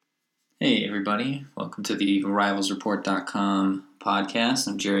Hey everybody, welcome to the RivalsReport.com podcast.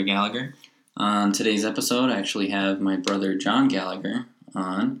 I'm Jerry Gallagher. On today's episode, I actually have my brother John Gallagher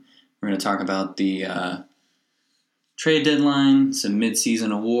on. We're going to talk about the trade deadline, some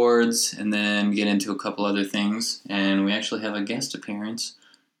mid-season awards, and then get into a couple other things. And we actually have a guest appearance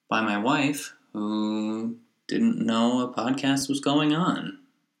by my wife, who didn't know a podcast was going on.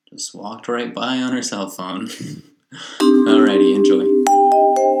 Just walked right by on her cell phone. Alrighty, enjoy.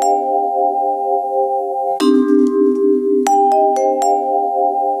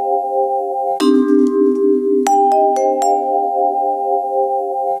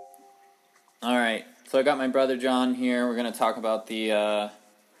 So I got my brother John here. We're going to talk about the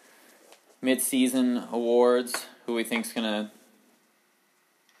mid-season awards, who we think's going to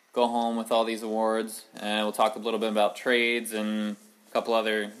go home with all these awards. And we'll talk a little bit about trades and a couple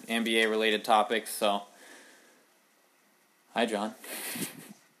other NBA-related topics. So, hi, John.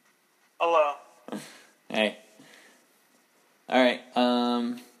 Hello. Hey. All right.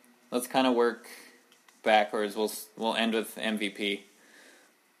 Let's kind of work backwards. We'll end with MVP.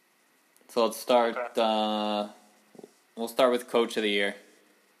 So let's start. Okay. We'll start with Coach of the Year.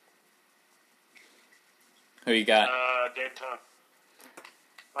 Who you got?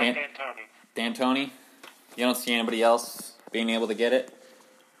 D'Antoni. D'Antoni? You don't see anybody else being able to get it?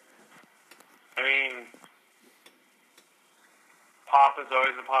 I mean, Pop is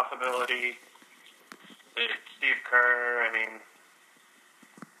always a possibility. Steve Kerr. I mean,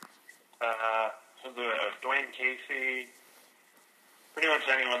 Dwayne Casey. Pretty much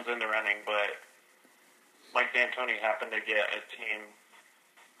anyone's in the running, but Mike D'Antoni happened to get a team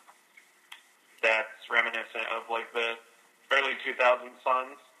that's reminiscent of like the early 2000s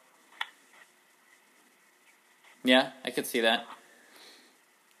Suns. Yeah, I could see that.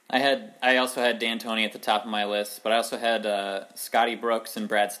 I also had D'Antoni at the top of my list, but I also had Scotty Brooks and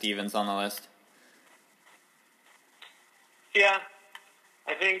Brad Stevens on the list. Yeah,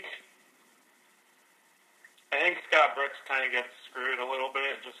 I think Scott Brooks kind of gets screwed a little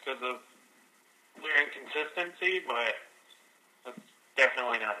bit just because of their inconsistency, but that's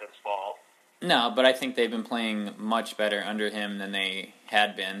definitely not his fault. No, but I think they've been playing much better under him than they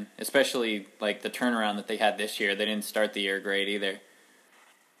had been, especially like the turnaround that they had this year. They didn't start the year great either.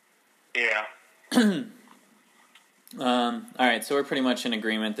 Yeah. All right, so we're pretty much in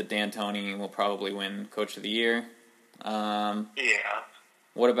agreement that D'Antoni will probably win Coach of the Year. Yeah.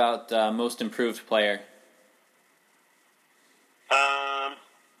 What about Most Improved Player?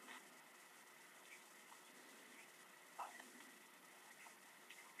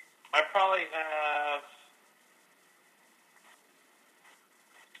 I probably have.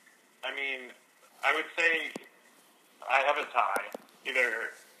 I mean, I would say I have a tie.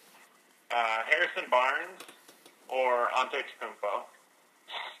 Either Harrison Barnes or Antetokounmpo.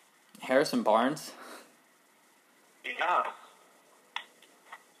 Harrison Barnes? Yeah.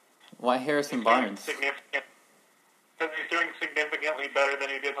 Why Harrison Barnes? Because he's doing significantly better than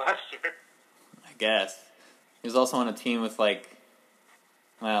he did last year. I guess. He was also on a team with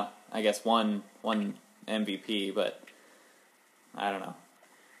I guess one MVP, but I don't know.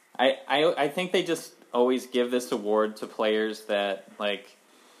 I think they just always give this award to players that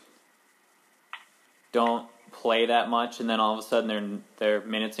don't play that much, and then all of a sudden their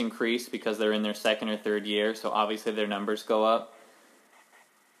minutes increase because they're in their second or third year, so obviously their numbers go up.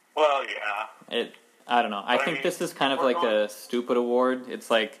 Well, yeah. I don't know. I think this is kind of like a stupid award.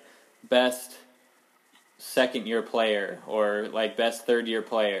 It's like best second-year player or like best third-year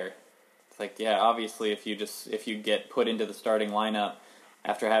player. It's like, yeah, obviously if you get put into the starting lineup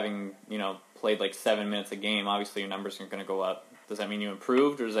after having, played like 7 minutes a game, obviously your numbers are going to go up. Does that mean you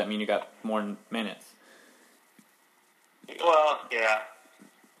improved, or does that mean you got more minutes? Well, yeah.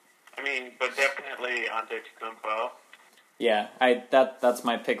 I mean, but definitely Antetokounmpo. Yeah, that's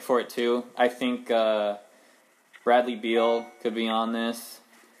my pick for it too. I think Bradley Beal could be on this,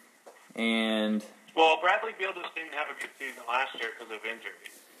 and Bradley Beal just didn't have a good season last year because of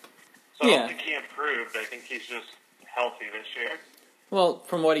injuries. So yeah. I don't think he improved. I think he's just healthy this year. Well,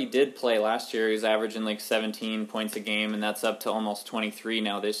 from what he did play last year, he was averaging like 17 points a game, and that's up to almost 23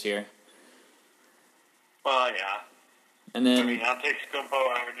 now this year. Well, yeah. And then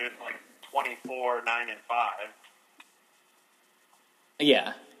Antetokounmpo averages like 24, 9, and 5.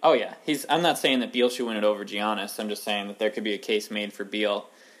 Yeah. Oh, yeah. I'm not saying that Beal should win it over Giannis. I'm just saying that there could be a case made for Beal.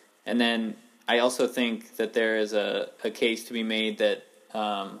 And then I also think that there is a case to be made that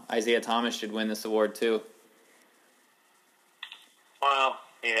Isaiah Thomas should win this award too. Well,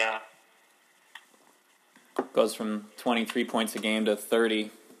 yeah. Goes from 23 points a game to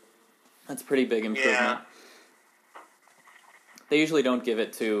 30. That's a pretty big improvement. They usually don't give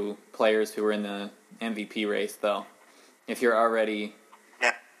it to players who are in the MVP race, though. If you're already,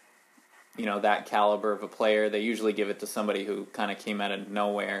 that caliber of a player, they usually give it to somebody who kind of came out of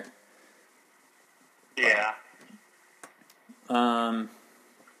nowhere. Yeah. How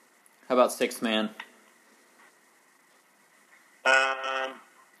about sixth man?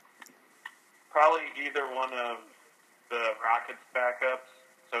 Probably either one of the Rockets' backups.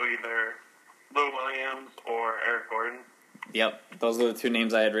 So either Lou Williams or Eric Gordon. Yep, those are the two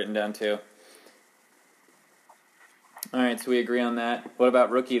names I had written down too. All right, so we agree on that. What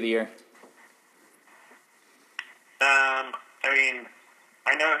about Rookie of the Year?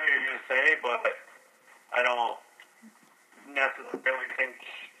 I know who you're going to say, but I don't necessarily think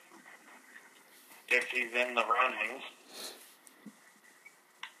if he's in the running.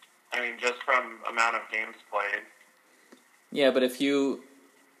 Just from amount of games played. Yeah, but so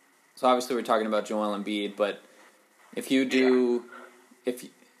obviously we're talking about Joel Embiid, but if you do,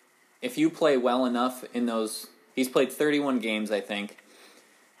 if you play well enough in those, he's played 31 games, I think,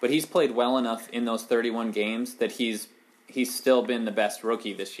 but he's played well enough in those 31 games that he's still been the best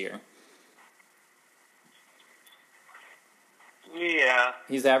rookie this year. Yeah.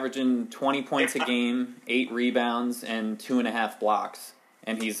 He's averaging 20 points a game, 8 rebounds, and 2.5 blocks,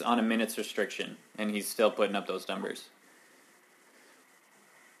 and he's on a minutes restriction, and he's still putting up those numbers.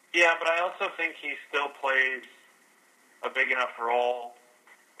 Yeah, but I also think he still plays a big enough role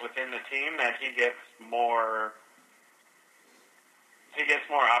within the team that he gets more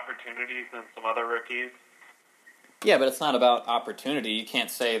opportunities than some other rookies. Yeah, but it's not about opportunity. You can't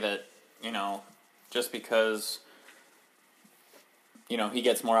say that, just because, he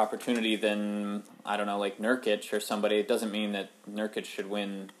gets more opportunity than, I don't know, like Nurkic or somebody, it doesn't mean that Nurkic should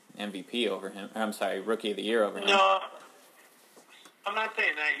win MVP over him. I'm sorry, Rookie of the Year over him. No, I'm not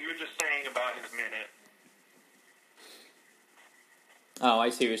saying that. You were just saying about his minute. Oh, I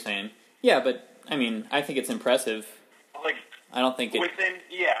see what you're saying. Yeah, but, I think it's impressive. I don't think it...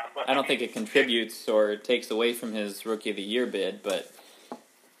 I don't think it contributes or takes away from his Rookie of the Year bid, but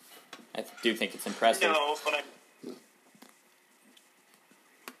I do think it's impressive. No, but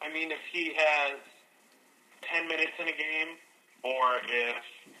if he has 10 minutes in a game, or if,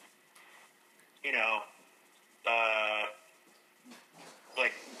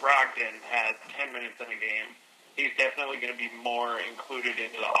 Brogdon has 10 minutes in a game, he's definitely going to be more included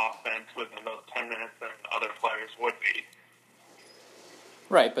into the offense within those 10 minutes than other players would be.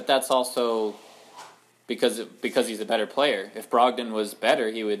 Right, but that's also because he's a better player. If Brogdon was better,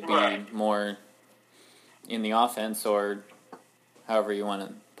 he would be more in the offense, or however you want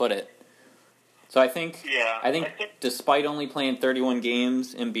to put it. So I think despite only playing 31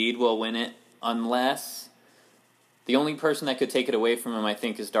 games, Embiid will win it, unless the only person that could take it away from him, I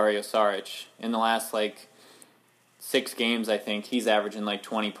think, is Dario Saric. In the last 6 games, I think he's averaging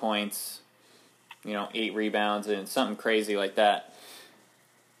 20 points, 8 rebounds, and something crazy like that.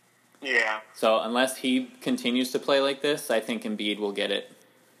 Yeah. So unless he continues to play like this, I think Embiid will get it.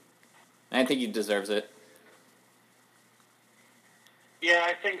 I think he deserves it. Yeah,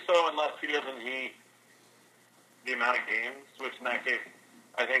 I think so, unless he doesn't heat the amount of games, which in that case,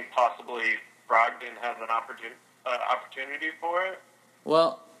 I think possibly Brogdon has an opportunity for it.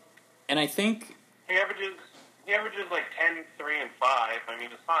 Well, and I think... He averages 10, 3, and 5.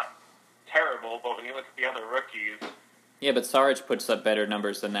 It's not terrible, but when you look at the other rookies... Yeah, but Saric puts up better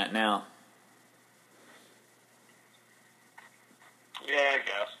numbers than that now. Yeah, I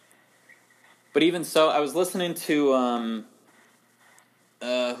guess. But even so, I was listening to,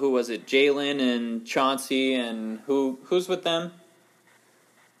 who was it? Jalen and Chauncey, and who's with them?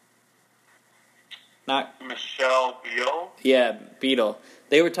 Not Michelle Beal? Yeah, Beadle.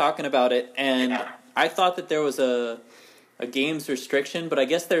 They were talking about it, and I thought that there was a games restriction, but I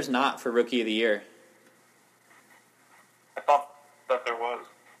guess there's not for Rookie of the Year. I thought that there was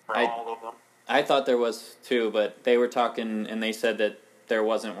for all of them. I thought there was too, but they were talking and they said that there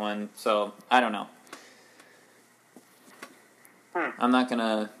wasn't one, so I don't know. I'm not going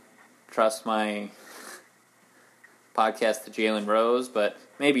to trust my podcast to Jalen Rose, but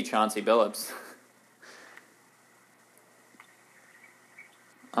maybe Chauncey Billups.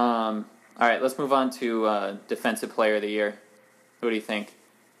 All right, let's move on to Defensive Player of the Year. Who do you think?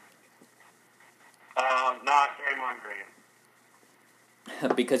 Not Draymond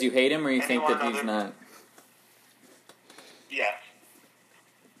Green. Because you hate him, or you think that he's not? Yes.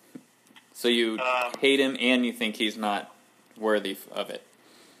 So you hate him, and you think he's not worthy of it?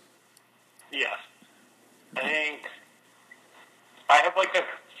 Yes. I think I have a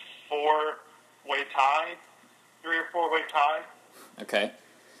 4-way tie, 3 or 4-way tie. Okay.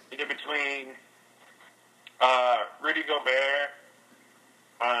 Either between Rudy Gobert,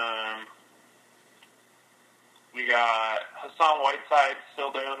 got Hassan Whiteside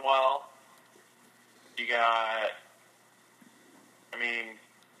still doing well. You got,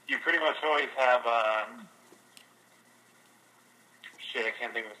 you pretty much always have, I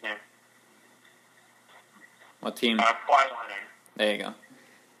can't think of his name. What team? Kawhi Leonard. There you go.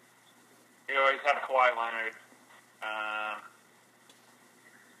 You always have Kawhi Leonard.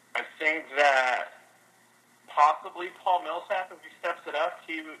 I think that possibly Paul Millsap, if he steps it up,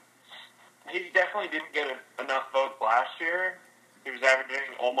 he definitely didn't get enough votes last year. He was averaging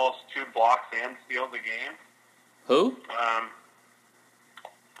almost 2 blocks and steals a game. Who?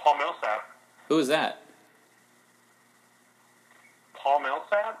 Paul Millsap. Who is that? Paul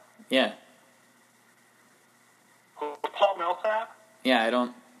Millsap? Yeah. Who? Paul Millsap? Yeah, I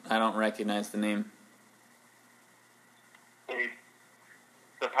don't recognize the name.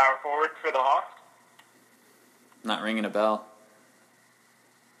 The power forward for the Hawks? Not ringing a bell.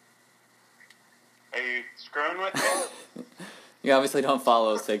 Are you screwing with me? You obviously don't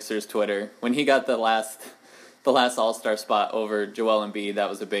follow Sixers Twitter. When he got the last All-Star spot over Joel Embiid, that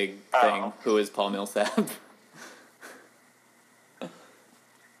was a big thing. Oh. Who is Paul Millsap?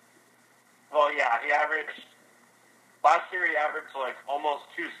 Well, yeah, last year he averaged almost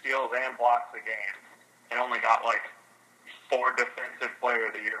 2 steals and blocks a game and only got 4 Defensive Player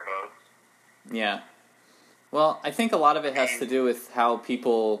of the Year votes. Yeah. Well, I think a lot of it has to do with how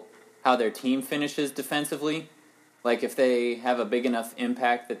their team finishes defensively. Like if they have a big enough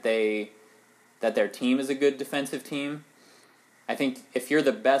impact that their team is a good defensive team. I think if you're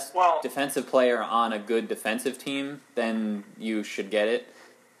the best defensive player on a good defensive team, then you should get it.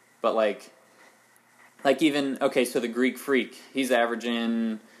 But so the Greek Freak, he's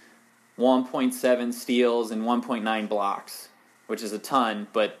averaging 1.7 steals and 1.9 blocks, which is a ton,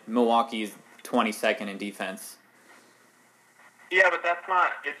 but Milwaukee's 22nd in defense. Yeah, but that's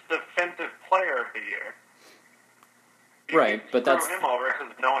not... It's Defensive Player of the Year. Right, but that's... Throw him over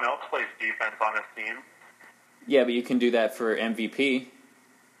because no one else plays defense on his team. Yeah, but you can do that for MVP.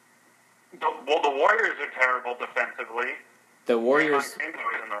 Well, the Warriors are terrible defensively. The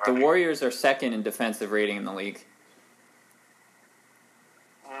Warriors are second in defensive rating in the league.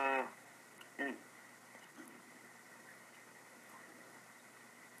 I don't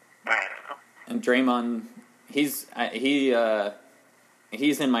know. And Draymond, he's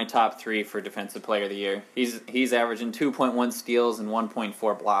in my top 3 for Defensive Player of the Year. He's averaging 2.1 steals and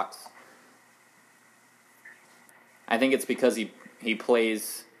 1.4 blocks. I think it's because he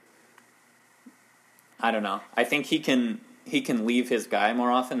plays. I don't know. I think he can leave his guy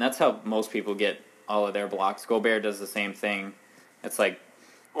more often. That's how most people get all of their blocks. Gobert does the same thing. It's like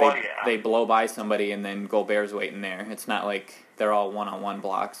they blow by somebody and then Gobert's waiting there. It's not like they're all one-on-one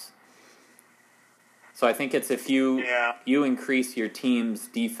blocks. So I think it's if you increase your team's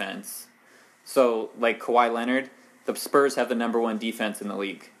defense. So like Kawhi Leonard, the Spurs have the number 1 defense in the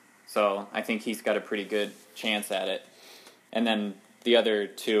league. So I think he's got a pretty good chance at it. And then the other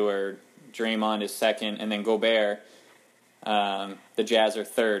 2 are Draymond is second, and then Gobert, the Jazz are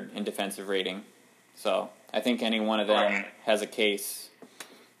 3rd in defensive rating. So I think any one of them has a case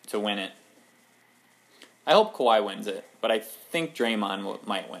to win it. I hope Kawhi wins it, but I think Draymond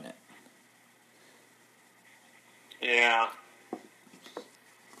might win it. Yeah.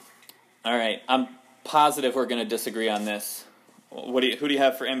 All right, I'm positive we're going to disagree on this. Who do you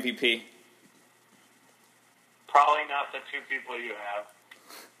have for MVP? Probably not the 2 people you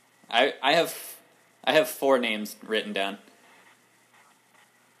have. I have 4 names written down.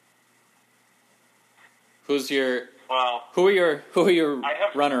 Who are your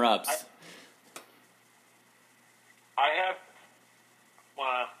runner-ups?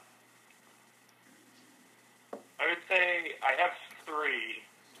 I would say I have 3.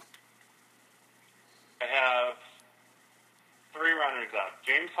 I have 3 runners-up.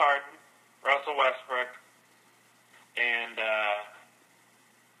 James Harden, Russell Westbrook, and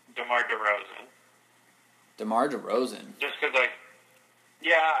DeMar DeRozan. DeMar DeRozan? Just because I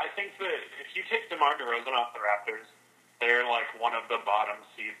think that if you take DeMar DeRozan off the Raptors, they're one of the bottom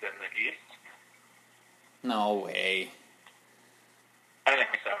seeds in the East. No way. I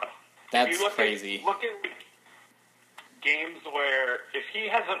think so. That's crazy. Look at games where if he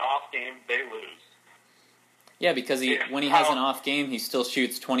has an off game, they lose. Yeah, because when he has an off game, he still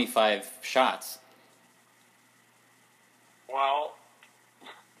shoots 25 shots. Well...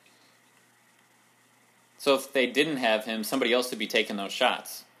 So if they didn't have him, somebody else would be taking those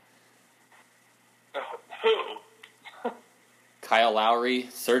shots. Who? Kyle Lowry,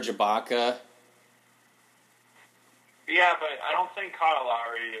 Serge Ibaka. Yeah, but I don't think Kyle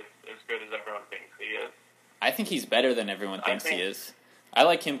Lowry is as good as everyone thinks he is. I think he's better than everyone thinks he is. I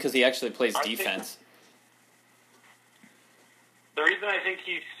like him because he actually plays defense. The reason I think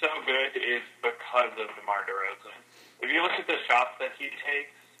he's so good is because of DeMar DeRozan. If you look at the shots that he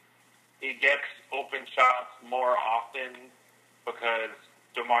takes, he gets open shots more often because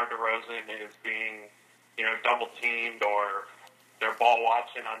DeMar DeRozan is being, double teamed or they're ball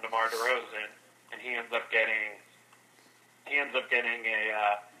watching on DeMar DeRozan, and he ends up getting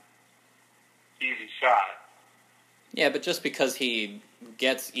a easy shot. Yeah, but just because he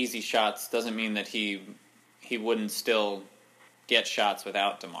gets easy shots doesn't mean that he wouldn't still get shots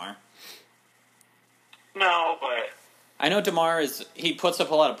without DeMar. No, but I know DeMar he puts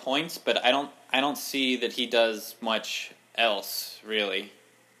up a lot of points, but I don't see that he does much else really.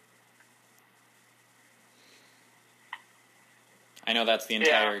 I know that's the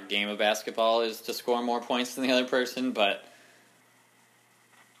entire game of basketball is to score more points than the other person, but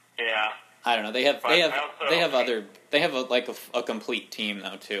yeah, I don't know. They have a complete team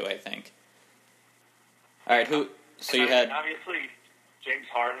though too. I think. All right, you had obviously James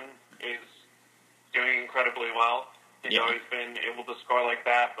Harden is doing incredibly well. He's always been able to score like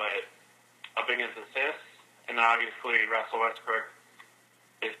that, but upping his assists, and obviously Russell Westbrook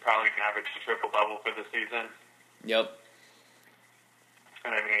is probably an average triple-double for the season. Yep.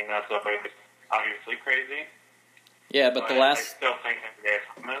 And I mean, that's obviously crazy. Yeah, but I still think Isaiah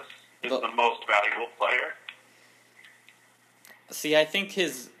Thomas is the most valuable player. See, I think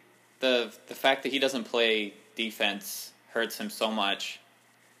the fact that he doesn't play defense hurts him so much.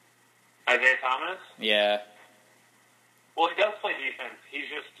 Isaiah Thomas? Yeah. Well, he does play defense. He's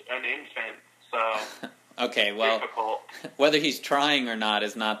just an infant, so okay, well, difficult. Whether he's trying or not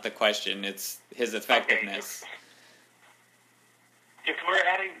is not the question. It's his effectiveness. Okay. If we're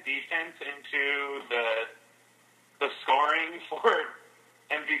adding defense into the scoring for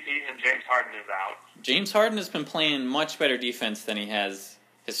MVP, then James Harden is out. James Harden has been playing much better defense than he has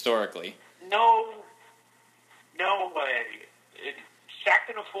historically. No way. Shaq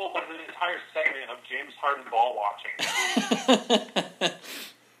in a Fool was an entire segment of James Harden ball watching.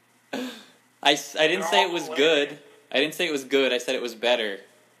 I didn't say it was good. I didn't say it was good. I said it was better.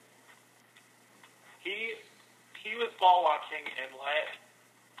 He was ball watching and let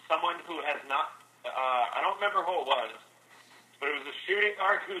someone who has not, I don't remember who it was, but it was a shooting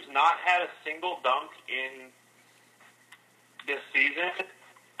guard who's not had a single dunk in this season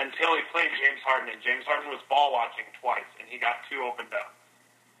until he played James Harden. And James Harden was ball watching twice, and he got two opened up.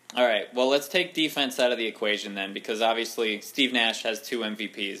 All right, well, let's take defense out of the equation then, because obviously Steve Nash has 2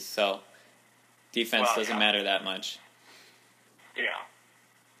 MVPs, so defense doesn't matter that much. Yeah.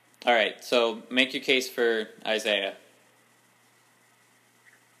 All right, so make your case for Isaiah.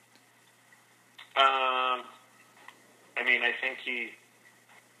 I mean, I think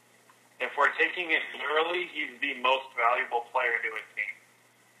if we're taking it literally, he's the most valuable player to a team.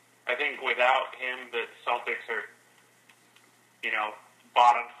 I think without him, the Celtics are,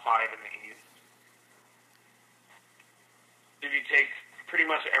 bottom 5 in the East. If you take pretty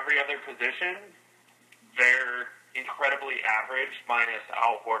much every other position, they're incredibly average, minus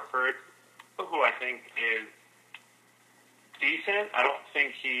Al Horford, who I think is decent. I don't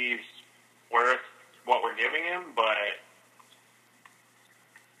think he's worth what we're giving him, but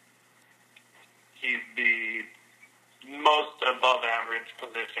he's the most above average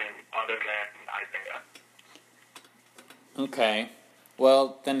position other than Isaiah. Okay.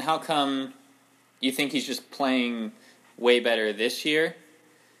 Well, then how come you think he's just playing way better this year?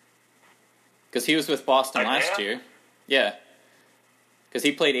 Because he was with Boston last year. Yeah. Because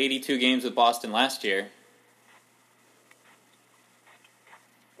he played 82 games with Boston last year.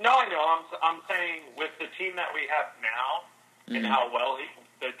 No, I know. I'm saying with the team that we have now and how well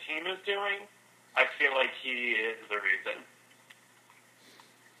the team is doing, I feel like he is the reason.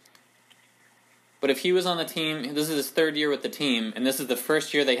 But if he was on the team, this is his 3rd year with the team, and this is the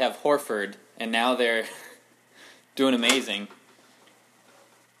first year they have Horford, and now they're doing amazing.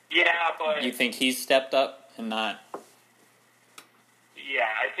 Yeah, but You think he's stepped up and not... Yeah,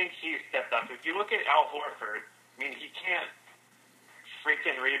 I think he's stepped up. If you look at Al Horford, I mean, he can't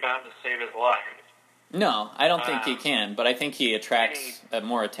freaking rebound to save his life. No, I don't think he can, but I think he attracts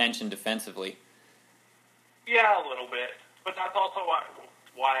more attention defensively. Yeah, a little bit. But that's also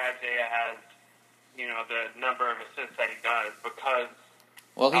why Isaiah has, the number of assists that he does, because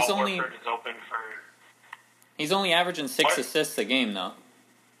Al Horford is open for... He's only averaging 6 assists a game, though.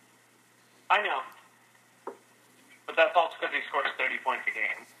 I know. But that's also because he scores 30 points a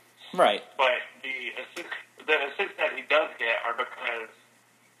game. Right. But the assists that he does get are because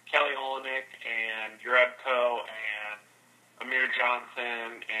Kelly Olynyk and Jerebko and Amir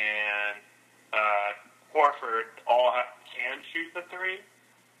Johnson and Horford all can shoot the 3.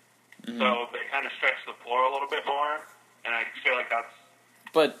 Mm-hmm. So they kind of stretch the floor a little bit more. and I feel like that's.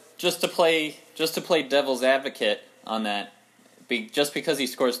 But just to play devil's advocate on that, just because he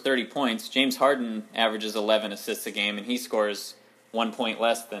scores 30 points, James Harden averages 11 assists a game, and he scores 1 point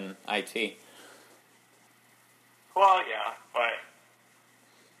less than IT. Well, yeah, but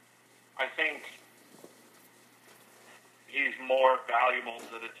I think he's more valuable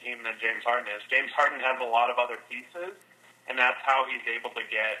to the team than James Harden is. James Harden has a lot of other pieces, and that's how he's able to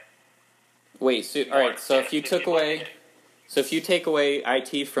get. Wait, so all right. So if you take away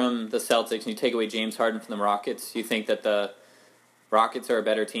IT from the Celtics and you take away James Harden from the Rockets, you think that the Rockets are a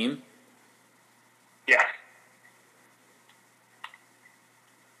better team? Yeah.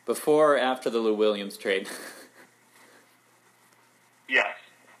 Before or after the Lou Williams trade? Yes.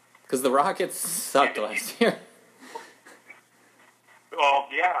 Because the Rockets sucked last year. Well,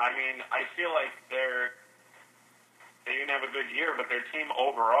 yeah, I mean, I feel like they didn't have a good year, but their team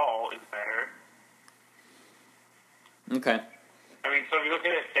overall is better. Okay. I mean, so if you look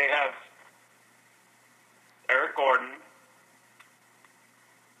at it, they have Eric Gordon,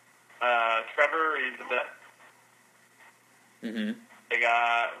 Trevor Ariza. Mm-hmm. They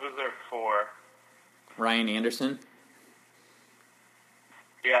got, who's their four? Ryan Anderson.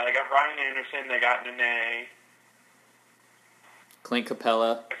 Yeah, they got Ryan Anderson, they got Nene. Clint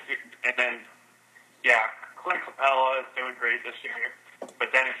Capella. And then, yeah, Clint Capella is doing great this year.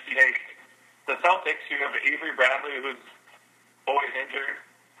 But then if you take the Celtics, you have Avery Bradley, who's always injured.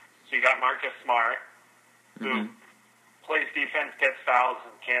 So you got Marcus Smart, who plays defense, gets fouls,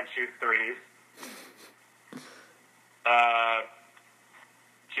 and can't shoot threes.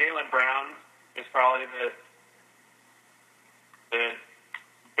 Jaylen Brown is probably the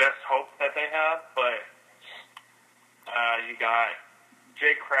best hope that they have, but you got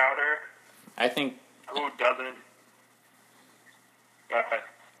Jay Crowder. I think. Who doesn't? Go ahead.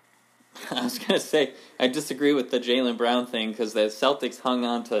 I was going to say, I disagree with the Jaylen Brown thing because the Celtics hung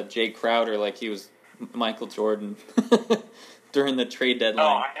on to Jay Crowder like he was Michael Jordan during the trade deadline.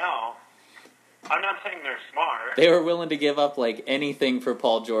 Oh, I know. I'm not saying they're smart. They were willing to give up like anything for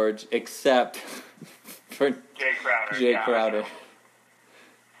Paul George except for Jay Crowder. Jay Crowder.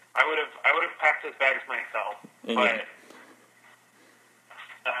 I would have packed his bags myself, but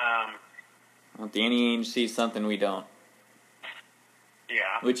well, Danny Ainge sees something we don't.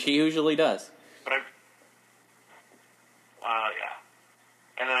 Yeah. Which he usually does. But yeah.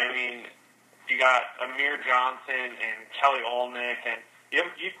 And then, I mean, you got Amir Johnson and Kelly Olynyk, and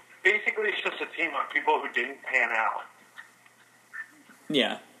you basically it's just a team of people who didn't pan out.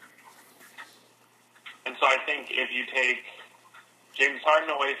 Yeah. And so I think if you take James Harden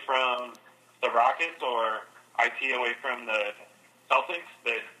away from the Rockets or IT away from the Celtics,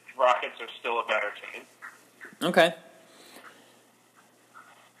 the Rockets are still a better team. Okay.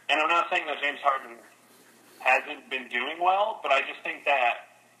 And I'm not saying that James Harden hasn't been doing well, but I just think that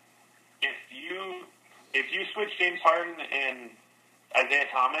if you switch James Harden and Isaiah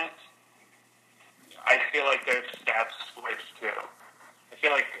Thomas, I feel like their stats switch too. I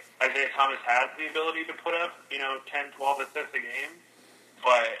feel like Isaiah Thomas has the ability to put up, 10, 12 assists a game,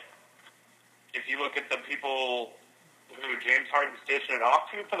 but if you look at the people who James Harden's dishing it off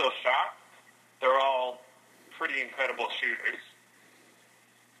to for those shots, they're all pretty incredible shooters.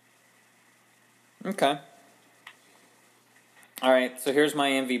 Okay. All right, so here's my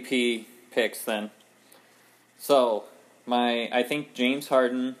MVP picks then. So, I think James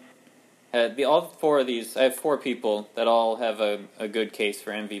Harden had all four of these. I have four people that all have a good case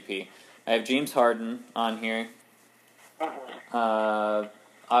for MVP. I have James Harden on here.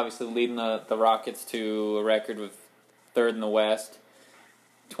 Obviously leading the Rockets to a record with third in the West.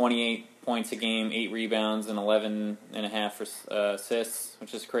 28 points a game, 8 rebounds, and 11.5 assists,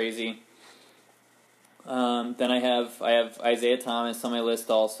 which is crazy. Then I have Isaiah Thomas on my list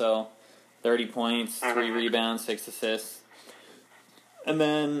also. 30 points, 3 rebounds, 6 assists. And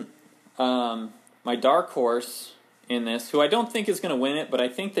then my dark horse in this, who I don't think is going to win it, but I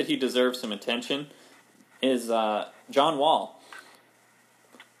think that he deserves some attention, is John Wall.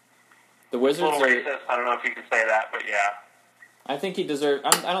 The Wizards are... I don't know if you can say that, but yeah. I think he deserves...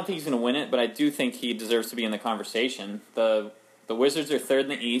 I don't think he's going to win it, but I do think he deserves to be in the conversation. The Wizards are third in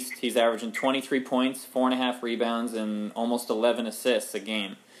the East. He's averaging 23 points, 4.5 rebounds, and almost 11 assists a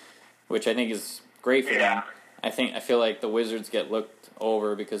game, which I think is great for them. I feel like the Wizards get looked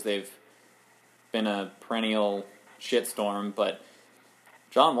over because they've been a perennial shitstorm, but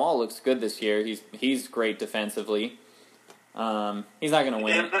John Wall looks good this year. He's great defensively. He's not going to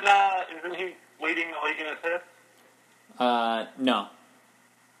win. Isn't he leading the league in assists? No.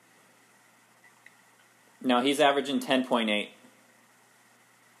 No, he's averaging 10.8.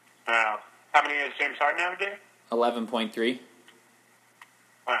 How many is James Harden averaging? 11.3.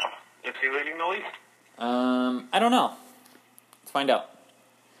 Wow. Is he leading the league? I don't know. Let's find out.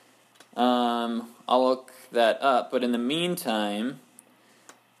 I'll look that up, but in the meantime,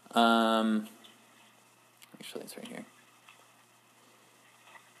 actually, it's right here.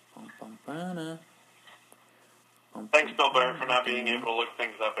 Thanks, Bill Burr, for not being able to look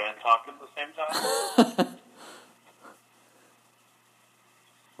things up and talk at the same time.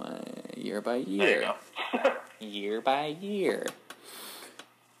 Year by year. There you go. Year by year.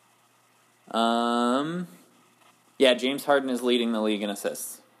 Yeah, James Harden is leading the league in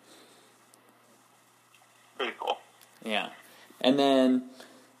assists. Pretty cool. Yeah. And then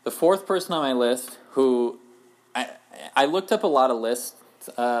the fourth person on my list, who I looked up a lot of lists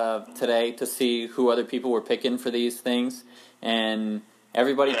today to see who other people were picking for these things, and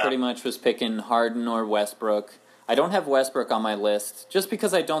everybody pretty much was picking Harden or Westbrook. I don't have Westbrook on my list just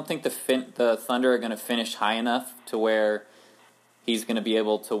because I don't think the Thunder are going to finish high enough to where he's going to be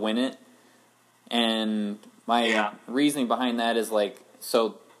able to win it. And my reasoning behind that is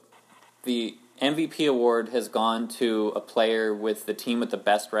so the MVP award has gone to a player with the team with the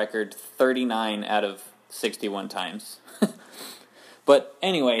best record 39 out of 61 times. But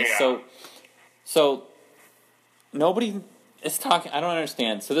anyway, so nobody is talking. I don't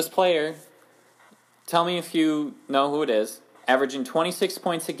understand. So this player, tell me if you know who it is, averaging 26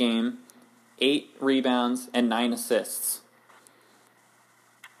 points a game, 8 rebounds, and 9 assists.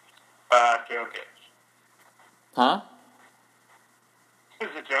 Jokic. Huh? Is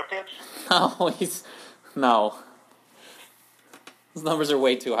it Jokic? No. Those numbers are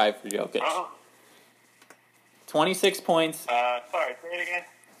way too high for Jokic. Oh. 26 points. Sorry, say it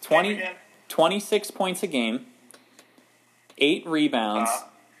again. 26 points a game, 8 rebounds,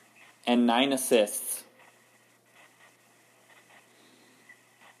 and 9 assists.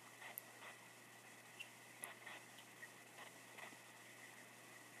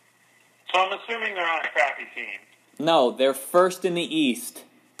 So I'm assuming they're on a crappy team. No, they're first in the East.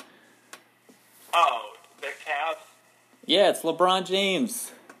 Oh, the Cavs? Yeah, it's LeBron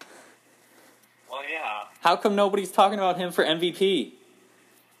James. Well, yeah. How come nobody's talking about him for MVP?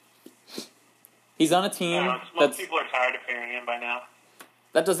 He's on a team most people are tired of hearing him by now.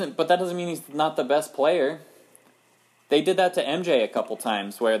 That doesn't mean he's not the best player. They did that to MJ a couple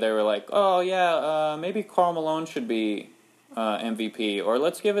times where they were like, oh yeah, maybe Karl Malone should be MVP, or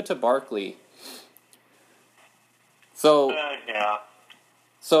let's give it to Barkley. So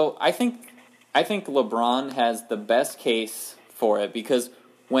I think LeBron has the best case for it because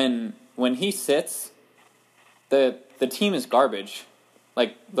when he sits, the team is garbage.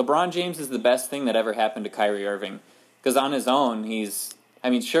 Like, LeBron James is the best thing that ever happened to Kyrie Irving. Because on his own, he's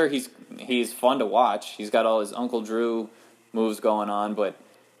fun to watch. He's got all his Uncle Drew moves going on, but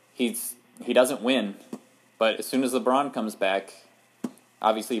he doesn't win. But as soon as LeBron comes back,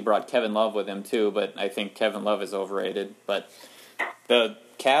 obviously he brought Kevin Love with him too, but I think Kevin Love is overrated. But the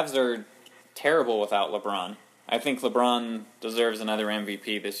Cavs are terrible without LeBron. I think LeBron deserves another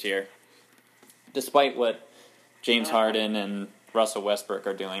MVP this year, despite what James Harden and Russell Westbrook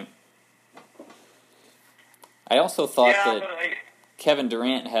are doing. I also thought that Kevin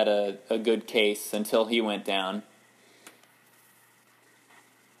Durant had a good case until he went down.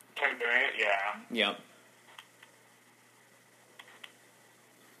 Kevin Durant, yeah. Yep.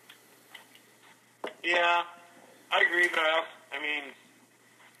 Yeah, I agree, but I mean...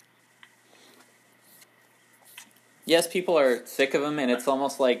 Yes, people are sick of him, and it's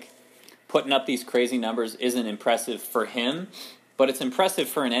almost like putting up these crazy numbers isn't impressive for him, but it's impressive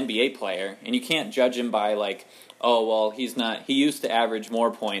for an NBA player, and you can't judge him by oh, well, he used to average more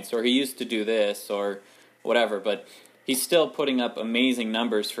points, or he used to do this, or whatever, but he's still putting up amazing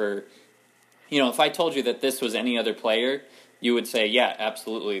numbers for, if I told you that this was any other player, you would say, yeah,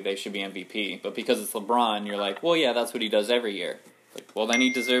 absolutely, they should be MVP, but because it's LeBron, you're like, well, yeah, that's what he does every year. Well, then he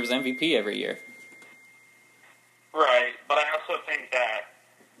deserves MVP every year. Right, but I also think that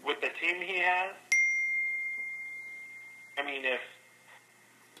with the team he has,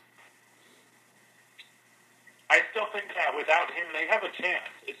 I still think that without him, they have a chance.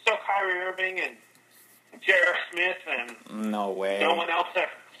 It's still Kyrie Irving and J.R. Smith and no way. No one else at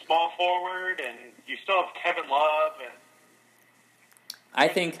small forward, and you still have Kevin Love and I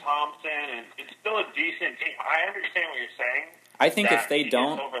think Thompson, and it's still a decent team. I understand what you're saying. I think if they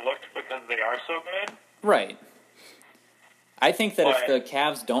don't overlooked because they are so good. Right. I think that if the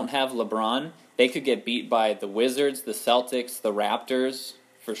Cavs don't have LeBron, they could get beat by the Wizards, the Celtics, the Raptors,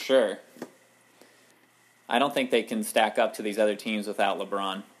 for sure. I don't think they can stack up to these other teams without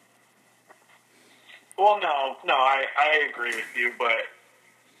LeBron. Well, no, I agree with you, but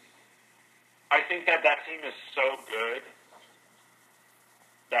I think think that team is so good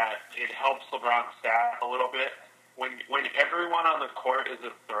that it helps LeBron's stat a little bit. When everyone on the court is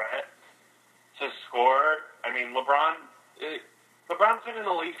a threat to score, I mean, LeBron's been in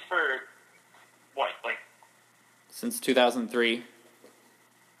the league for, what, like... Since 2003.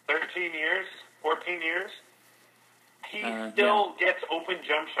 13 years? 14 years? He still gets open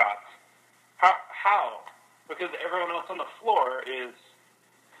jump shots. How? Because everyone else on the floor is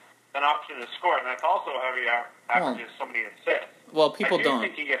an option to score, and that's also how he averages so many assists. Well, people I don't...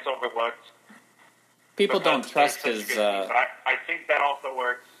 think he gets overlooked. People don't trust his... But I think that also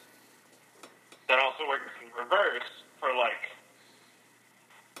works... That also works in reverse for, like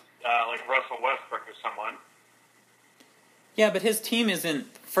Russell Westbrook or someone. Yeah, but his team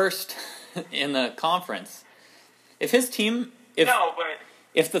isn't first in the conference. If his team...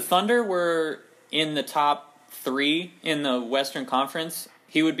 If the Thunder were in the top 3 in the Western Conference,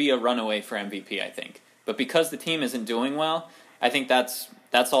 he would be a runaway for MVP, I think. But because the team isn't doing well, I think that's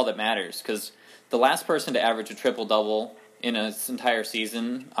all that matters. Because the last person to average a triple-double in an entire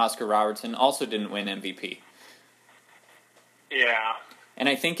season, Oscar Robertson, also didn't win MVP. Yeah. And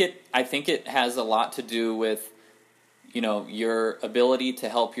I think it has a lot to do with, your ability to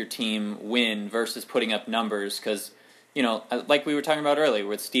help your team win versus putting up numbers. Because, like we were talking about earlier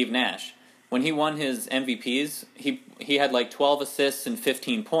with Steve Nash, when he won his MVPs, he had like 12 assists and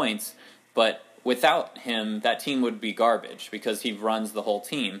 15 points, but without him, that team would be garbage because he runs the whole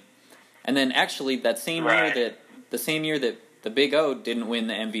team. And then actually the same year that the Big O didn't win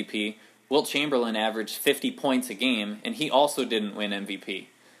the MVP, Wilt Chamberlain averaged 50 points a game, and he also didn't win MVP.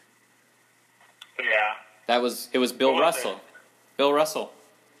 Yeah. It was Bill Russell. Bill Russell.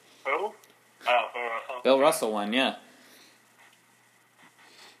 Who? Oh, Bill Russell. Bill Russell won, yeah.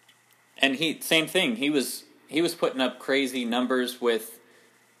 And same thing. He was putting up crazy numbers with,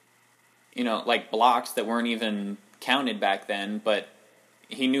 like blocks that weren't even counted back then, but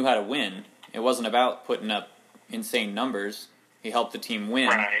he knew how to win. It wasn't about putting up insane numbers. He helped the team win.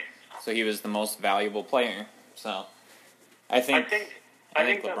 Right. So he was the most valuable player. So I think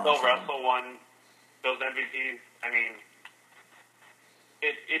that Bill Russell won those MVPs. I mean,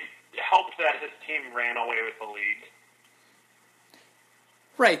 it helped that his team ran away with the league.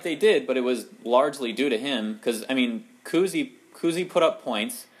 Right, they did, but it was largely due to him. Because, I mean, Kuzi put up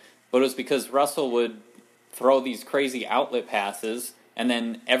points, but it was because Russell would throw these crazy outlet passes, and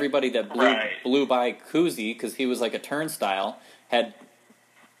then everybody that blew by Kuzi, because he was like a turnstile, had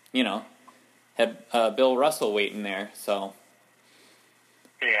Bill Russell waiting there. So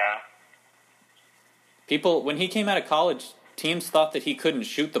yeah, when he came out of college, teams thought that he couldn't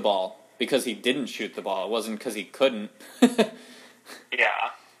shoot the ball because he didn't shoot the ball. It wasn't because he couldn't.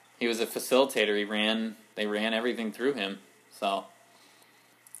 Yeah. He was a facilitator. They ran everything through him. So,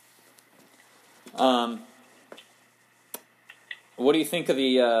 what do you think of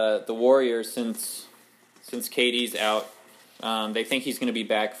the Warriors since KD's out? They think he's going to be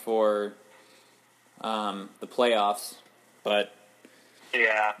back for the playoffs, but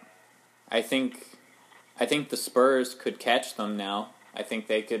yeah, I think the Spurs could catch them now. I think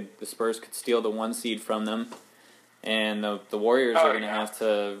the Spurs could steal the 1 seed from them. And the Warriors are going to have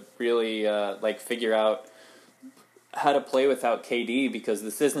to really figure out how to play without KD, because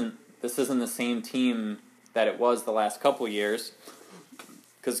this isn't the same team that it was the last couple years.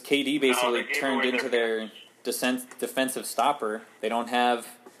 Because KD basically turned into their defensive stopper. They don't have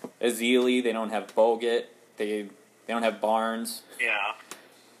Ezeli, they don't have Bogut, they don't have Barnes. Yeah.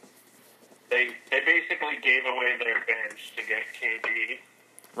 They basically gave away their bench to get KD.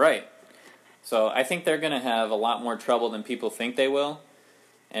 Right. So I think they're going to have a lot more trouble than people think they will.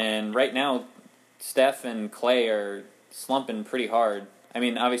 And right now, Steph and Clay are slumping pretty hard. I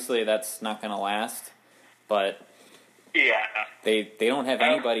mean, obviously that's not going to last, but yeah, they don't have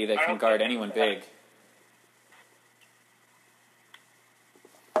anybody that can guard anyone big.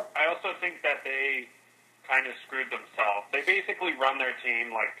 I also think that they kind of screwed themselves. They basically run their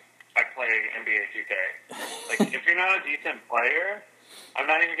team like I play NBA 2K. Like, if you're not a decent player, I'm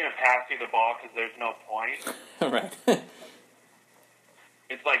not even going to pass you the ball because there's no point. Right.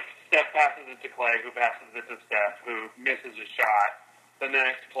 It's like Steph passes it to Clay, who passes it to Steph, who misses a shot. The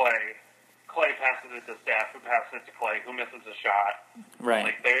next play, Clay passes it to Steph, who passes it to Clay, who misses a shot. Right.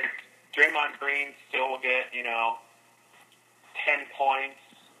 Like, Draymond Green still will get, 10 points,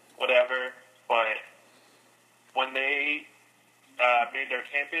 whatever, but when they made their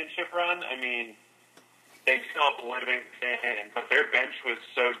championship run, I mean, they still up Livingston, but their bench was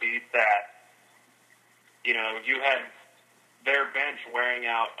so deep that, you had their bench wearing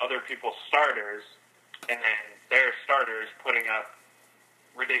out other people's starters, and then their starters putting up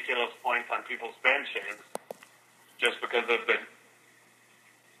ridiculous points on people's benches just because of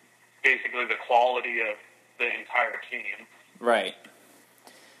basically the quality of the entire team. Right.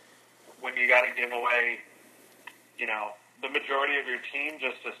 When you got to give away, the majority of your team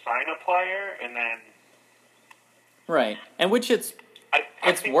just to sign a player, and then right, and which it's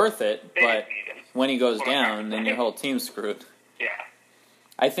worth it, but when he goes down, then your whole team's screwed. Yeah.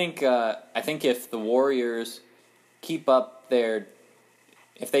 I think if the Warriors keep up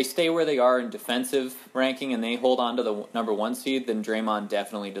if they stay where they are in defensive ranking and they hold on to the number 1 seed, then Draymond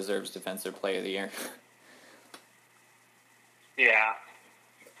definitely deserves Defensive Player of the Year. Yeah.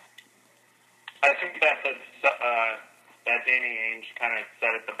 I think that Danny Ainge kind of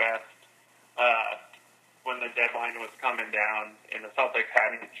said it the best when the deadline was coming down and the Celtics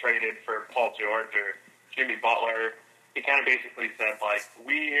hadn't traded for Paul George or Jimmy Butler. He kind of basically said, like,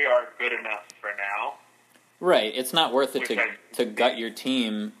 we are good enough for now. Right. It's not worth it to gut your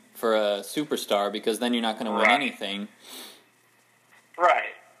team for a superstar because then you're not going to win anything.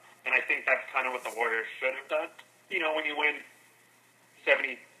 Right. And I think that's kind of what the Warriors should have done. When you win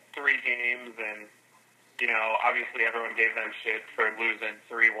 73 games and, obviously everyone gave them shit for losing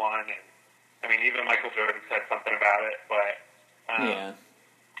 3-1. And, I mean, even Michael Jordan said something about it. But yeah.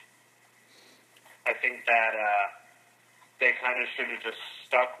 I think that they kind of should have just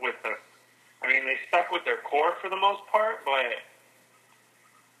stuck with they stuck with their core for the most part, but,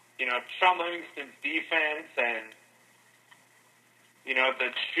 Sean Livingston's defense and,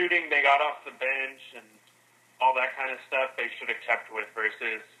 the shooting they got off the bench and all that kind of stuff they should have kept with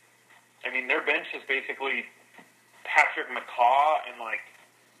versus, their bench is basically Patrick McCaw and,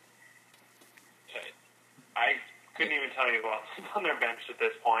 I couldn't even tell you who else is on their bench at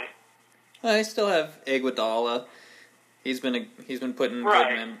this point. I still have Iguodala. He's been putting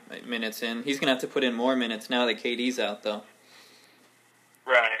good minutes in. He's gonna have to put in more minutes now that KD's out, though.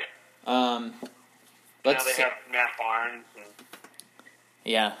 Right. Now they have Matt Barnes.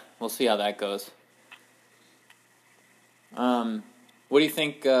 Yeah, we'll see how that goes. What do you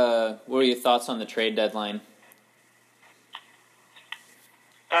think? What are your thoughts on the trade deadline?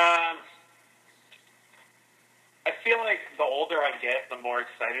 I feel like the older I get, the more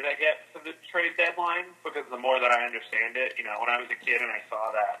excited I get for the trade deadline because the more that I understand it. When I was a kid and I saw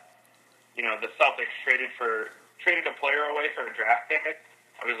that, the Celtics traded a player away for a draft pick,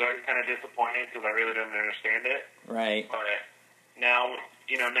 I was always kind of disappointed because I really didn't understand it. Right. But now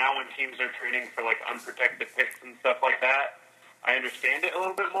when teams are trading for unprotected picks and stuff like that, I understand it a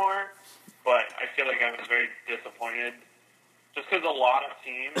little bit more. But I feel like I was very disappointed just because a lot of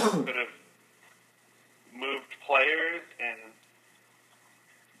teams could have moved players and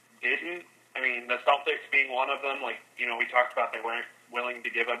didn't. The Celtics being one of them, we talked about they weren't willing to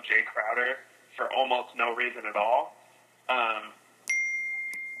give up Jay Crowder for almost no reason at all.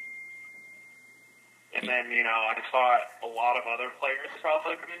 And then, I thought a lot of other players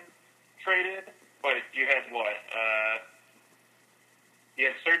probably been traded, but you had what? You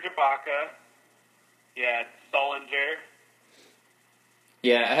had Serge Ibaka, you had Sullinger.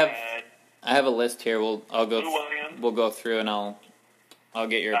 Yeah, I have a list here. We'll go through and I'll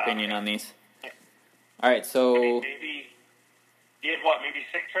get your opinion on these. All right, so maybe you had what? Maybe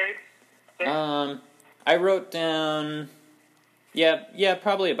 6 trades. I wrote down. Yeah,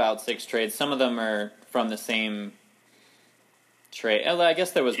 probably about 6 trades. Some of them are from the same trade. I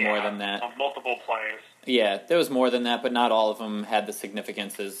guess there was more than that. Multiple players. Yeah, there was more than that, but not all of them had the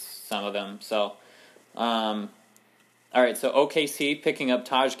significance as some of them. So, all right, so OKC picking up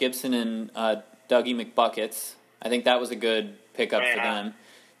Taj Gibson and Dougie McBuckets. I think that was a good pickup for them.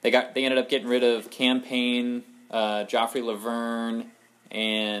 They ended up getting rid of Campaign, Joffrey Laverne,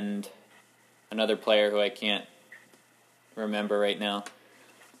 and another player who I can't remember right now.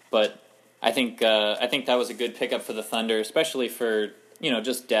 But I think that was a good pickup for the Thunder, especially for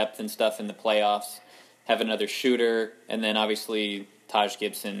just depth and stuff in the playoffs. Have another shooter, and then obviously Taj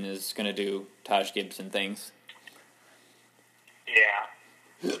Gibson is going to do Taj Gibson things.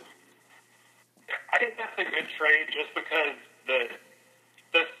 Yeah. I think that's a good trade just because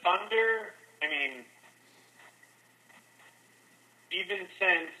the Thunder, even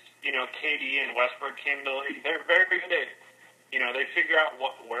since, KD and Westbrook came to the league, they're very good at, they figure out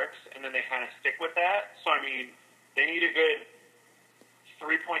what works and then they kind of stick with that. So, they need a good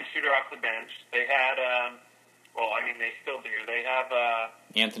 3-point shooter off the bench. They had, they still do. They have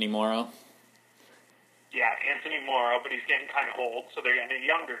Anthony Morrow. Yeah, Anthony Morrow, but he's getting kind of old, so they're getting a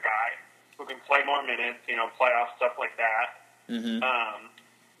younger guy who can play more minutes, playoff stuff like that. Mm-hmm.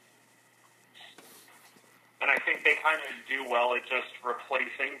 And I think they kind of do well at just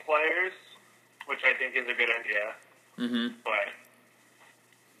replacing players, which I think is a good idea. Mm-hmm. But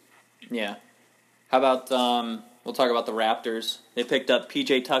Yeah. How about, we'll talk about the Raptors. They picked up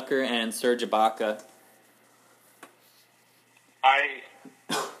P.J. Tucker and Serge Ibaka. Are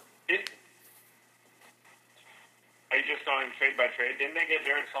you just going trade by trade? Didn't they get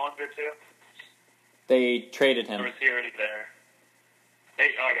Jared Sullinger too? They traded him. Or was he already there? They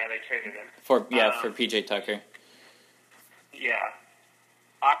traded him. For P.J. Tucker. Yeah.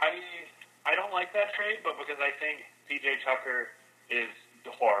 I don't like that trade, but because I think P.J. Tucker is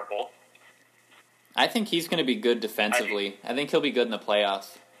horrible. I think he's going to be good defensively. I think he'll be good in the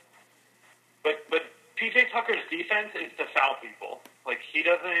playoffs. But P.J. Tucker's defense is to foul people. Like, he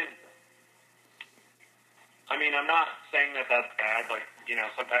doesn't... I mean, I'm not saying that that's bad. Like,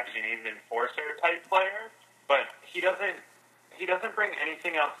 sometimes you need an enforcer-type player, but he doesn't bring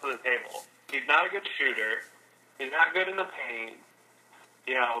anything else to the table. He's not a good shooter. He's not good in the paint.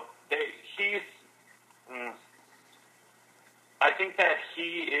 I think that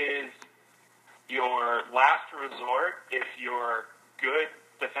he is your last resort if your good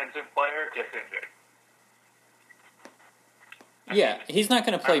defensive player gets injured. Yeah, he's not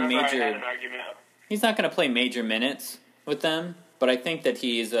going to play major. I had an argument. He's not going to play major minutes with them, but I think that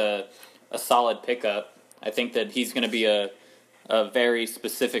he's a solid pickup. I think that he's going to be a very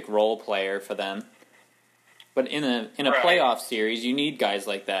specific role player for them. But in a playoff series, you need guys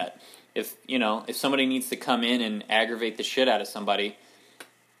like that. If somebody needs to come in and aggravate the shit out of somebody,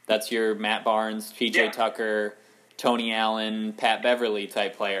 that's your Matt Barnes, P.J. Tucker, Tony Allen, Pat Beverly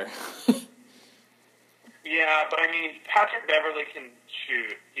type player. Yeah, but I mean, Patrick Beverly can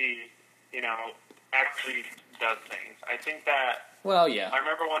shoot. He, actually does things. I think that... Well, yeah. I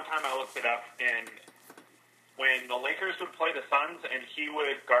remember one time I looked it up, and when the Lakers would play the Suns and he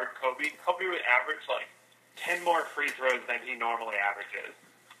would guard Kobe, Kobe would average, 10 more free throws than he normally averages.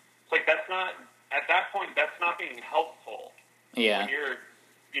 It's like, that's not... At that point, that's not being helpful. Yeah. When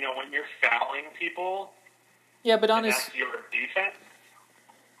you're fouling people... Yeah, but that's your defense...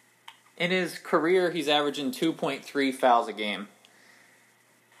 In his career, he's averaging 2.3 fouls a game.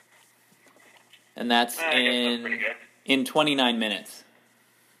 And that's in 29 minutes.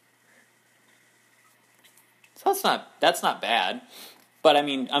 So that's not bad. But I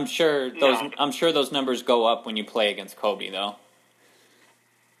mean, I'm sure those numbers go up when you play against Kobe, though.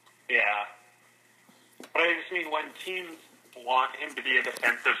 Yeah. But I just mean when teams want him to be a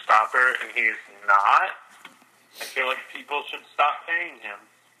defensive stopper and he's not, I feel like people should stop paying him.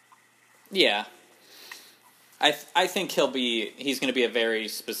 Yeah. I think he's going to be a very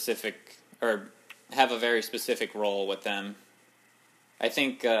specific, or have a very specific role with them. I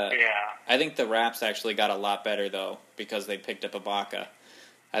think the Raps actually got a lot better, though, because they picked up Ibaka.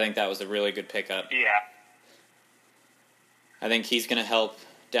 I think that was a really good pickup. Yeah. I think he's going to help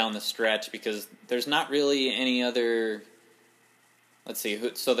down the stretch because there's not really any other... Let's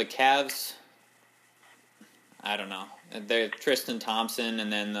see. So the Cavs... I don't know. They're Tristan Thompson,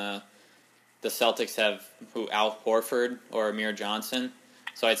 and then the Celtics have Al Horford or Amir Johnson.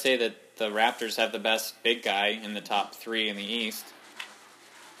 So I'd say that the Raptors have the best big guy in the top three in the East.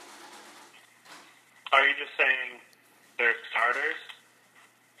 Are you just saying they're starters?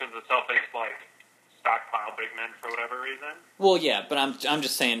 Because the Celtics stockpile big men for whatever reason? Well, yeah, but I'm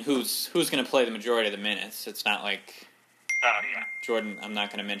just saying who's going to play the majority of the minutes. It's not like Jordan. I'm not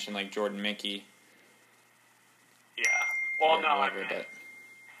going to mention Jordan Mickey. Yeah. Well, no, but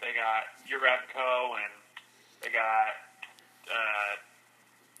they got Urebko and they got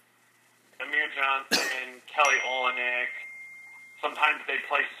Amir Johnson, Kelly Olynyk. Sometimes they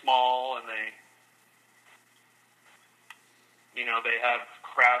play small and they have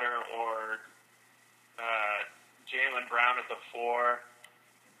Crowder or Jaylen Brown at the 4.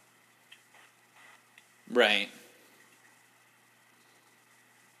 Right.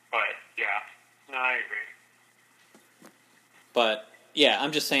 But, yeah. No, I agree. But, yeah,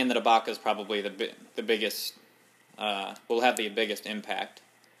 I'm just saying that Ibaka's probably the biggest, will have the biggest impact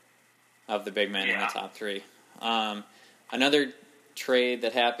of the big men in the top three. Another trade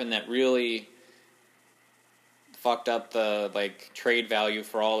that happened that really fucked up the trade value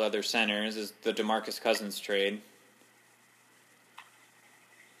for all other centers is the DeMarcus Cousins trade.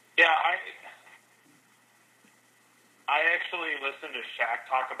 Yeah, I actually listened to Shaq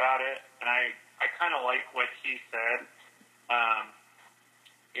talk about it, and I kind of like what he said.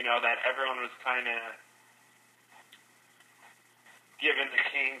 That everyone was kind of giving the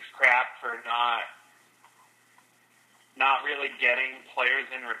Kings crap for not really getting players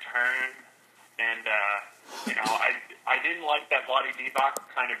in return. And, I didn't like that Vlade Divac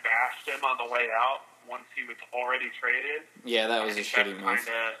kind of bashed him on the way out once he was already traded. Yeah, that was a shitty move.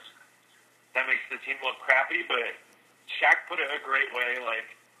 That makes the team look crappy, but Shaq put it a great way.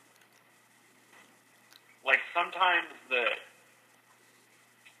 like sometimes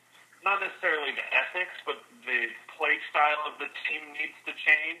not necessarily the ethics, but the play style of the team needs to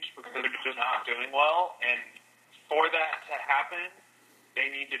change because they're just not doing well. And for that to happen, they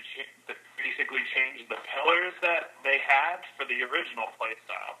need to basically change the pillars that they had for the original play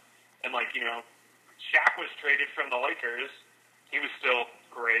style. And, like, you know, Shaq was traded from the Lakers. He was still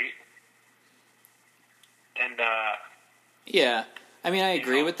great. And, yeah. I mean, I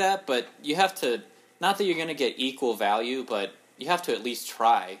agree with that, but you have to, not that you're going to get equal value, but you have to at least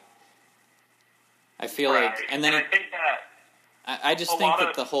try. I feel like, and then I think that I just think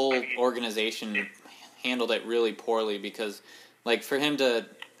that the whole organization handled it really poorly because, like, for him to,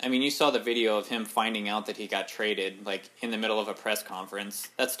 I mean, you saw the video of him finding out that he got traded, like, in the middle of a press conference.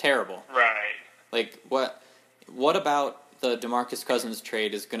 That's terrible. Right. Like, what about the DeMarcus Cousins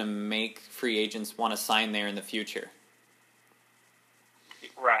trade is going to make free agents want to sign there in the future?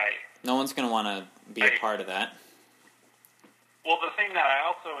 Right. No one's going to want to be a part of that. Well, the thing that I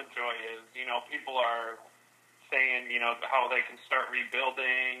also enjoy is, you know, people are saying, you know, how they can start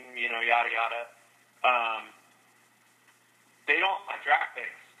rebuilding, you know, yada, yada. They don't have draft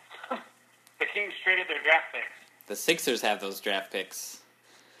picks. The Kings traded their draft picks. The Sixers have those draft picks.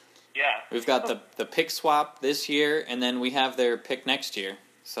 Yeah. We've got the pick swap this year, and then we have their pick next year.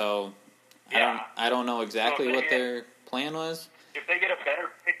 So I don't know exactly what their plan was. If they get a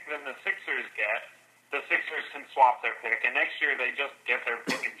better pick than the Sixers get, the Sixers can swap their pick, and next year they just get their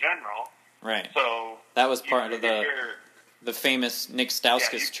pick in general. Right. So that was part of the famous Nick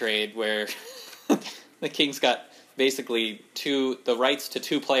Stauskas trade where the Kings got basically the rights to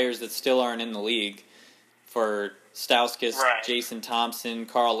two players that still aren't in the league for Stauskas, Jason Thompson,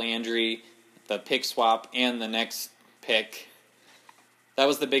 Carl Landry, the pick swap, and the next pick. That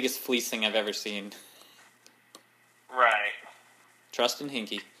was the biggest fleecing I've ever seen. Right. Trust in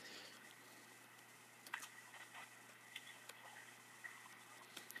Hinkie.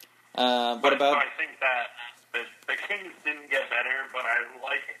 What about? I think that the Kings didn't get better, but I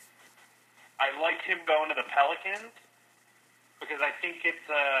like him going to the Pelicans because I think it's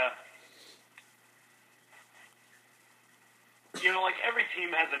you know, like every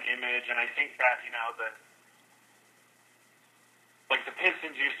team has an image, and I think that, you know, like the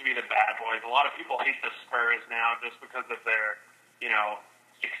Pistons used to be the bad boys. A lot of people hate the Spurs now just because of their, you know,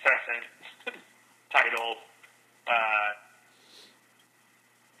 successive titles.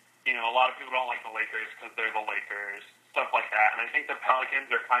 You know, a lot of people don't like the Lakers because they're the Lakers, stuff like that. And I think the Pelicans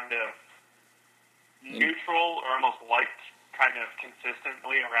are kind of neutral or almost liked kind of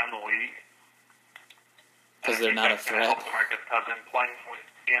consistently around the league. Because they're not a threat. DeMarcus Cousins playing with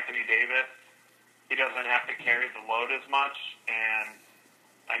Anthony Davis, he doesn't have to carry the load as much, and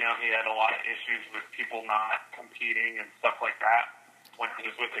I know he had a lot of issues with people not competing and stuff like that when he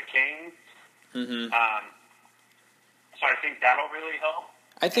was with the Kings. Mm-hmm. So I think that'll really help.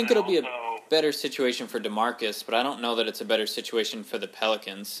 I think it'll be a better situation for DeMarcus, but I don't know that it's a better situation for the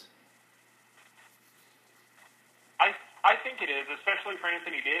Pelicans. I think it is, especially for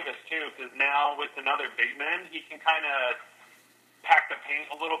Anthony Davis, too, because now with another big man, he can kind of pack the paint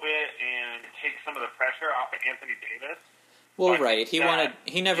a little bit and take some of the pressure off of Anthony Davis. Well, right.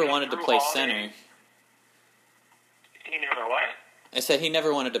 He never wanted to play center. He never what? I said he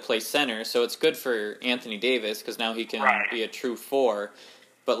never wanted to play center, so it's good for Anthony Davis because now he can be a true four.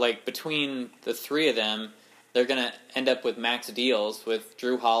 But, like, between the three of them, they're going to end up with max deals with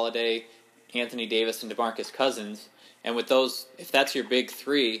Drew Holiday, Anthony Davis, and DeMarcus Cousins. And with those, if that's your big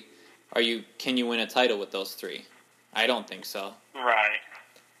three, can you win a title with those three? I don't think so. Right.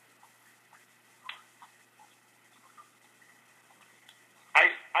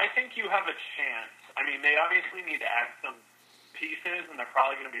 I think you have a chance. I mean, they obviously need to add some pieces, and they're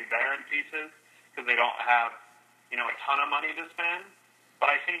probably going to be veteran pieces because they don't have, you know, a ton of money to spend. But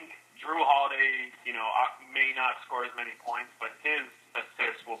I think Drew Holiday, you know, may not score as many points, but his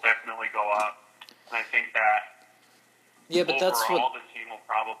assists will definitely go up. And I think that but overall, that's what the team will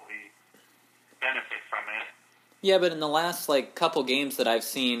probably benefit from it. Yeah, but in the last, like, couple games that I've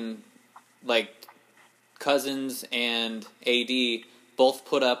seen, like, Cousins and AD both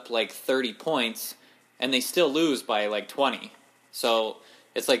put up, like, 30 points, and they still lose by, like, 20. So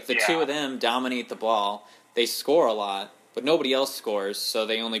it's like the two of them dominate the ball. They score a lot, but nobody else scores, so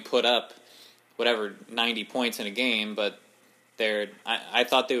they only put up, 90 points in a game, but I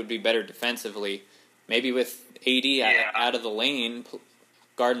thought they would be better defensively. Maybe with AD out of the lane,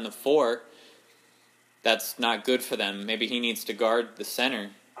 guarding the four, that's not good for them. Maybe he needs to guard the center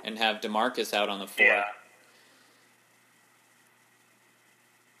and have DeMarcus out on the four. Yeah.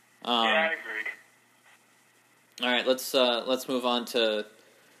 I agree. All right, let's move on to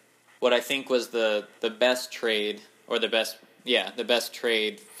what I think was the best trade, or the best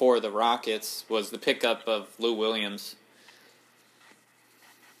trade for the Rockets was the pickup of Lou Williams.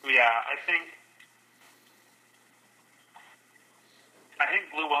 Yeah, I think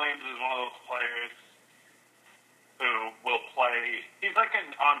Lou Williams is one of those players who will play. He's like an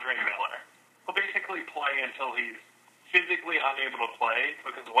Andre Miller. He'll basically play until he's physically unable to play,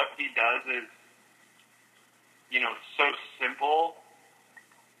 because what he does is, so simple,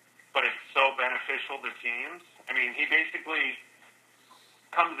 but it's so beneficial to teams. I mean, he basically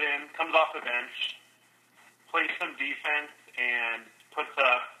comes off the bench, plays some defense, and puts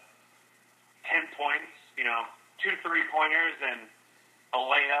up 10 points, 2 3-pointers, and a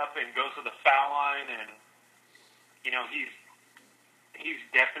layup, and goes to the foul line, and, he's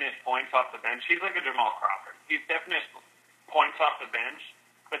definite points off the bench. He's like a Jamal Crawford. He's definite points off the bench,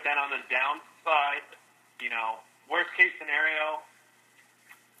 but then on the downside, worst case scenario,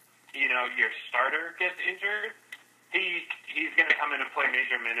 your starter gets injured, he's going to come in and play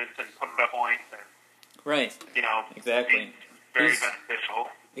major minutes and put up points, and right, exactly, very beneficial.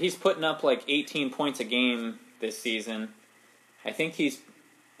 He's putting up like 18 points a game this season. I think he's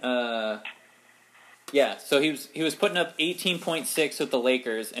so he was putting up 18.6 with the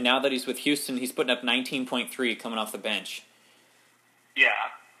Lakers, and now that he's with Houston, he's putting up 19.3 coming off the bench. Yeah.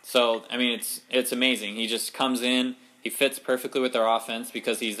 So, I mean, it's amazing. He just comes in, he fits perfectly with our offense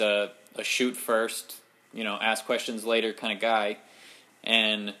because he's a shoot first, ask questions later kind of guy,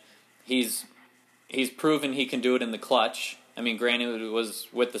 and he's proven he can do it in the clutch. I mean, granted, it was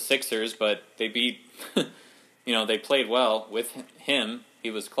with the Sixers, but they beat, they played well with him. He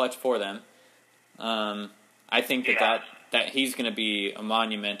was clutch for them. I think that he's going to be a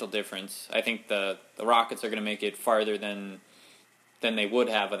monumental difference. I think the Rockets are going to make it farther than they would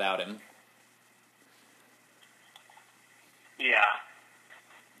have without him. Yeah.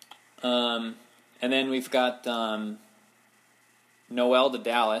 And then we've got Noel to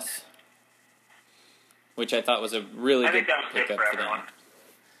Dallas, which I thought was a really good pickup for them.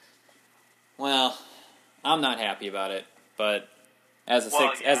 Well, I'm not happy about it, but as a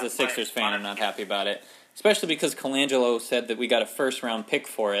Sixers fan, I'm not happy about it. Especially because Colangelo said that we got a first-round pick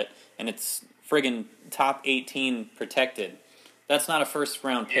for it, and it's friggin' top 18 protected. That's not a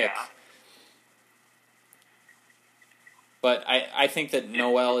first-round pick. Yeah. But I think that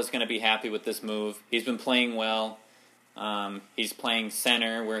Noel is going to be happy with this move. He's been playing well. He's playing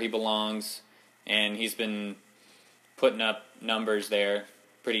center where he belongs, and he's been putting up numbers there,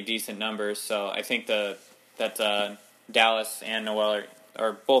 pretty decent numbers. So I think that Dallas and Noel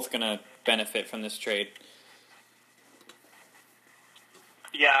are both going to benefit from this trade.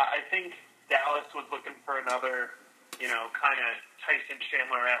 Yeah, I think Dallas was looking for another, kind of Tyson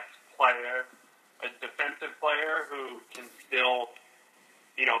Chandler-esque player, a defensive player who can still,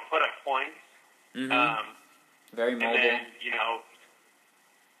 put up points. Mm-hmm. Very mobile. And then,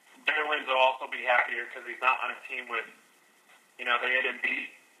 Nerlens will also be happier because he's not on a team with, they had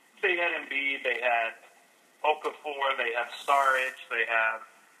Embiid, they had Okafor, they have Saric, they have...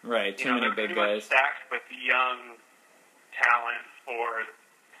 Right, too many big guys. Stacked with young talent for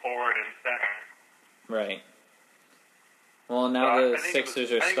forward and center. Right. Well, now the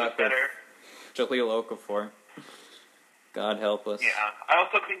Sixers are stuck with Jahlil Okafor. God help us. Yeah, I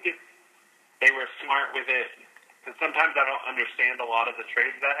also think they were smart with it, because sometimes I don't understand a lot of the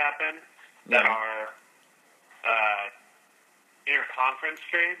trades that happen that are interconference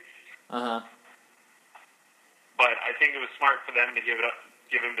trades. Uh-huh. But I think it was smart for them to give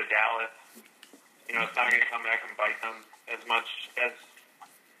him to Dallas. It's not going to come back and bite them as much as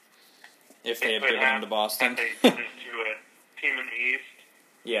if they had given him to Boston. If they sent it to a team in the East.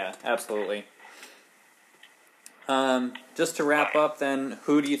 Yeah, absolutely. Just to wrap up, then,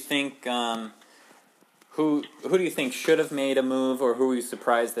 who do you think who do you think should have made a move, or who were you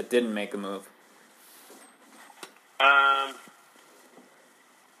surprised that didn't make a move? Paul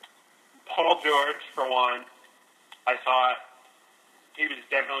George, for one. I thought he was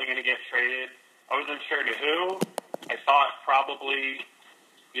definitely going to get traded. I wasn't sure to who. I thought probably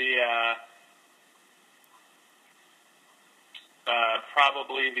the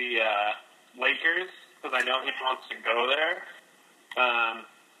Lakers, because I know he wants to go there.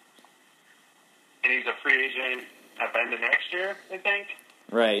 And he's a free agent at the end of next year, I think.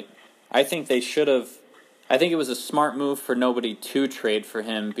 Right. I think they should have. I think it was a smart move for nobody to trade for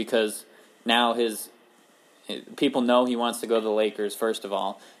him, because now people know he wants to go to the Lakers, first of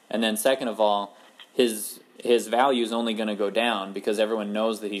all, and then second of all, his value is only going to go down because everyone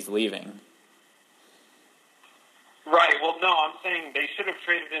knows that he's leaving. Right. Well, no, I'm saying they should have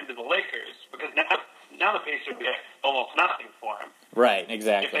traded him to the Lakers, because now now the Pacers get almost nothing for him. Right, If they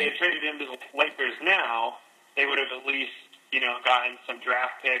exactly. had traded him to the Lakers now, they would have at least, gotten some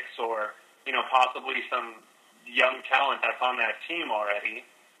draft picks or, possibly some young talent that's on that team already.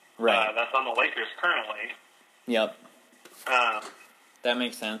 Right. That's on the Lakers currently. Yep. Um, That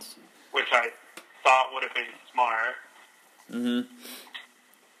makes sense. which I thought would have been smart. Mm-hmm.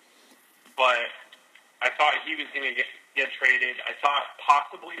 But I thought he was going to get traded. I thought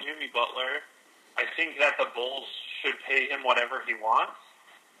possibly Jimmy Butler. I think that the Bulls should pay him whatever he wants,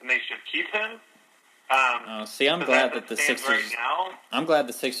 and they should keep him. See, I'm glad that the Sixers. Right now, I'm glad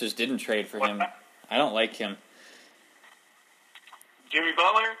the Sixers didn't trade for him. I don't like him. Jimmy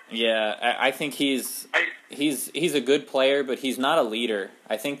Butler. Yeah, I think he's a good player, but he's not a leader.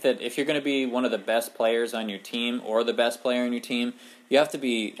 I think that if you're going to be one of the best players on your team or the best player on your team, you have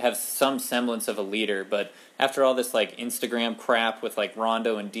to have some semblance of a leader. But after all this like Instagram crap with like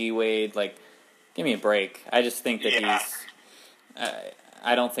Rondo and D Wade, like, give me a break. I just think that he's.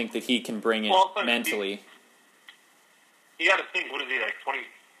 I don't think that he can bring it mentally. You got to think. What is he, like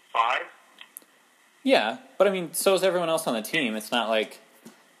 25? Yeah, but I mean, so is everyone else on the team. It's not like...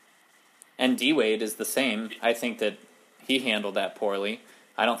 And D-Wade is the same. I think that he handled that poorly.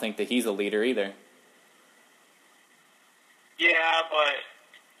 I don't think that he's a leader either. Yeah, but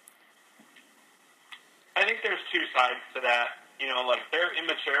I think there's two sides to that. Like, they're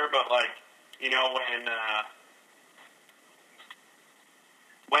immature, but, like,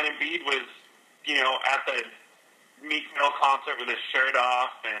 when Embiid was, at the Meek Mill concert with his shirt off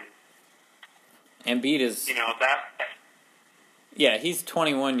and... Embiid is... that... Yeah, he's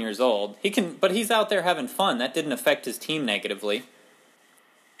 21 years old. But he's out there having fun. That didn't affect his team negatively.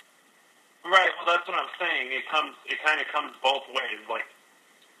 Right, well, that's what I'm saying. It kind of comes both ways. Like,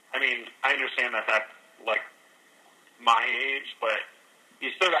 I mean, I understand that that's, like, my age, but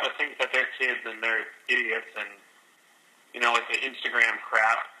you still got to think that they're kids and they're idiots and, like the Instagram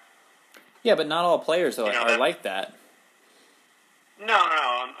crap. Yeah, but not all players are like that. No,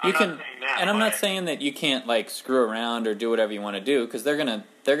 I'm not saying that. And I'm not saying that you can't like screw around or do whatever you want to do, because they're gonna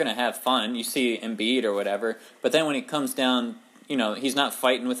have fun. You see Embiid or whatever, but then when it comes down, he's not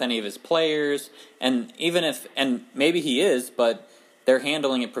fighting with any of his players, and maybe he is, but they're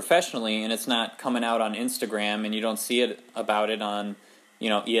handling it professionally, and it's not coming out on Instagram, and you don't see it on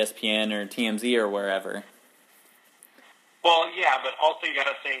ESPN or TMZ or wherever. Well, yeah, but also you got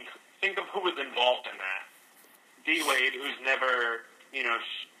to think of who was involved in that. D-Wade, who's never,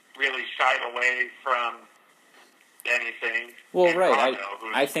 really shied away from anything. Well, and right. Rondo,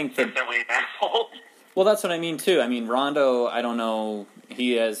 I think that... an asshole. Well, that's what I mean, too. I mean, Rondo, I don't know,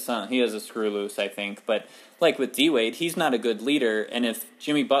 he has a screw loose, I think. But, like with D-Wade, he's not a good leader. And if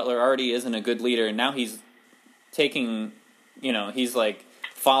Jimmy Butler already isn't a good leader, and now he's taking, he's, like,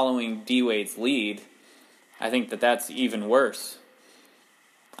 following D-Wade's lead, I think that that's even worse.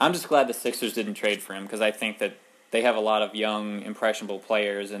 I'm just glad the Sixers didn't trade for him, because I think that they have a lot of young, impressionable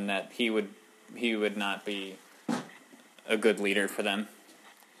players, and that he would not be a good leader for them.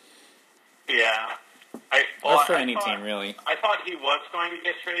 Yeah. Any team, really. I thought he was going to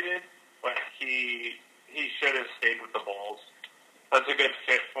get traded, but he should have stayed with the Bulls. That's a good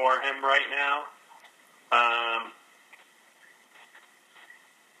fit for him right now.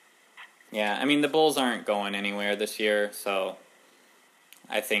 Yeah, I mean, the Bulls aren't going anywhere this year, so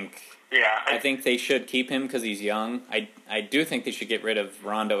I think they should keep him because he's young. I do think they should get rid of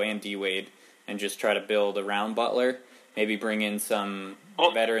Rondo and D-Wade and just try to build around Butler. Maybe bring in some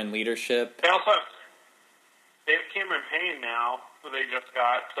veteran leadership. They have Cameron Payne now, who they just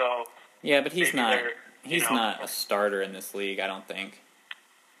got. So yeah, but he's not a starter in this league, I don't think.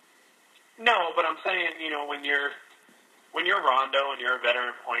 No, but I'm saying, when you're Rondo and you're a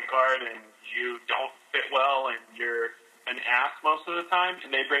veteran point guard and you don't fit well and you're an ass most of the time,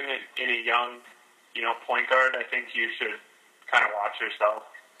 and they bring in a young, point guard, I think you should kind of watch yourself.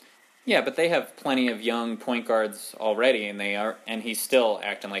 Yeah, but they have plenty of young point guards already, and he's still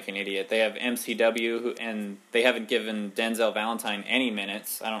acting like an idiot. They have MCW, and they haven't given Denzel Valentine any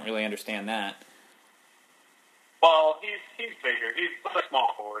minutes. I don't really understand that. Well, he's bigger. He's a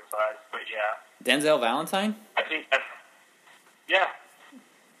small forward size, but yeah. Denzel Valentine? I think that's... Yeah.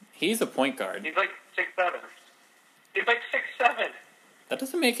 He's a point guard. He's like 6'7". He's like 6'7". That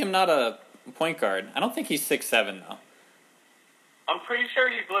doesn't make him not a point guard. I don't think he's 6'7", though. I'm pretty sure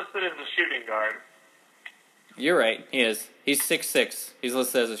he's listed as a shooting guard. You're right, he is. He's 6'6". He's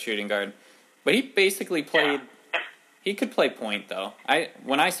listed as a shooting guard. But he basically played... Yeah. He could play point, though.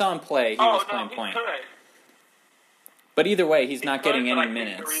 When I saw him play, he was playing point. Could. But either way, he's not getting any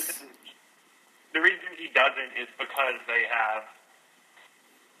minutes. The reason he doesn't is because they have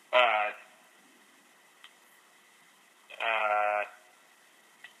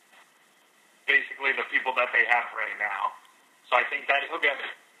basically the people that they have right now. So I think that he'll get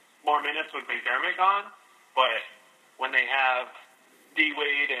more minutes with McDermott gone, but when they have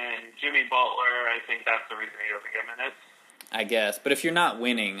D-Wade and Jimmy Butler, I think that's the reason he doesn't get minutes. I guess. But if you're not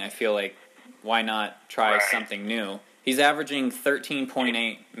winning, I feel like why not try something new? He's averaging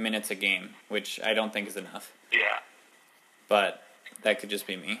 13.8 minutes a game, which I don't think is enough. Yeah. But that could just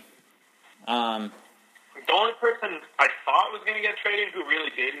be me. The only person I thought was going to get traded who really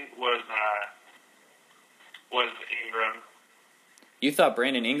didn't was Ingram. You thought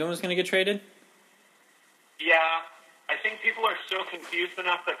Brandon Ingram was going to get traded? Yeah. I think people are still confused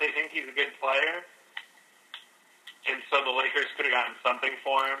enough that they think he's a good player. And so the Lakers could have gotten something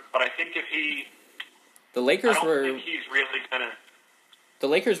for him. But I think if he... The Lakers I don't think he's really going to... The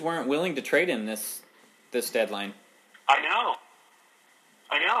Lakers weren't willing to trade him this deadline. I know.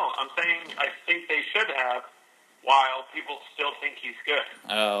 I'm saying I think they should have, while people still think he's good.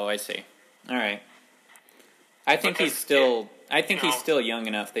 Oh, I see. All right. I think he's still young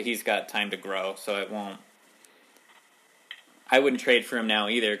enough that he's got time to grow, so it won't. I wouldn't trade for him now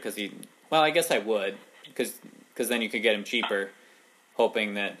either because I guess I would because then you could get him cheaper,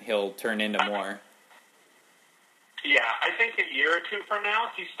 hoping that he'll turn into more. Yeah, I think a year or two from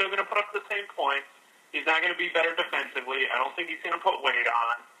now, he's still going to put up the same points. He's not going to be better defensively. I don't think he's going to put weight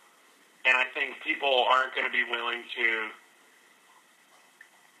on. And I think people aren't going to be willing to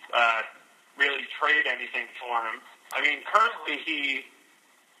really trade anything for him. I mean, currently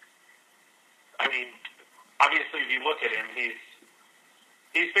obviously if you look at him,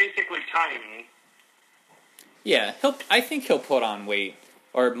 he's basically tiny. Yeah, I think he'll put on weight,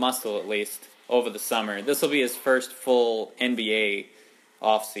 or muscle at least, over the summer. This will be his first full NBA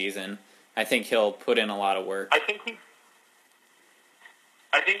offseason. I think he'll put in a lot of work. I think he's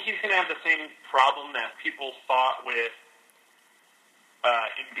going to have the same problem that people thought with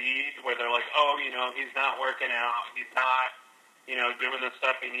Embiid, where they're like, oh, he's not working out. He's not, doing the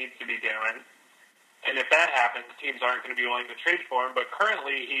stuff he needs to be doing. And if that happens, teams aren't going to be willing to trade for him. But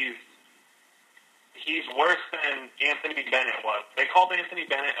currently, he's worse than Anthony Bennett was. They called Anthony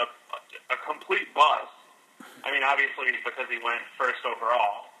Bennett a complete bust. I mean, obviously, because he went first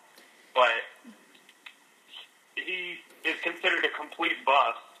overall. But he is considered a complete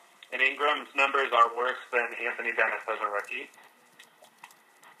bust, and Ingram's numbers are worse than Anthony Bennett's as a rookie.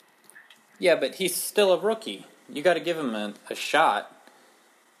 Yeah, but he's still a rookie. You got to give him a shot.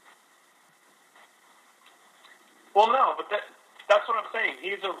 Well, no, but that's what I'm saying.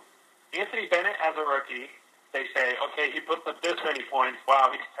 Anthony Bennett as a rookie. They say, okay, he puts up this many points. Wow,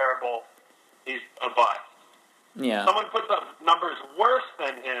 he's terrible. He's a bust. Yeah. Someone puts up numbers worse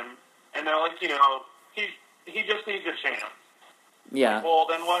than him, and they're like, he just needs a chance. Yeah. Like, well,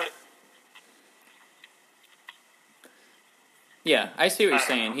 then what? Yeah, I see what you're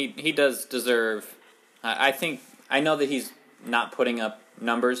saying. He does deserve. I know that he's not putting up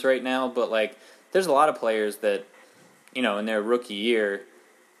numbers right now, but there's a lot of players that, in their rookie year,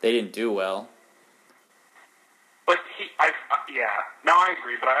 they didn't do well. But no, I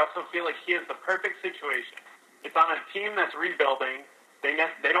agree. But I also feel like he has the perfect situation. It's on a team that's rebuilding. They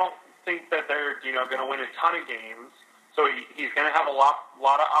don't think that they're going to win a ton of games. So he's going to have a lot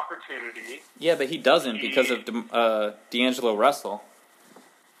of opportunity. Yeah, but he doesn't because of D'Angelo Russell.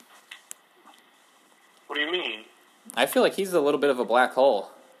 What do you mean? I feel like he's a little bit of a black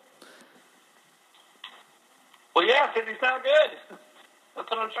hole. Well, yeah, because he's not good. That's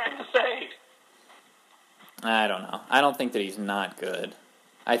what I'm trying to say. I don't know. I don't think that he's not good.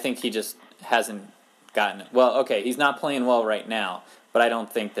 I think he just hasn't gotten it. Well, okay, he's not playing well right now, but I don't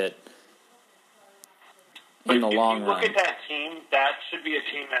think that in the long run. If you look at that team, that should be a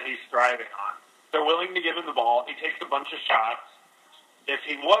team that he's thriving on. They're willing to give him the ball. He takes a bunch of shots. If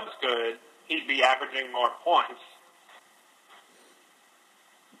he was good, he'd be averaging more points.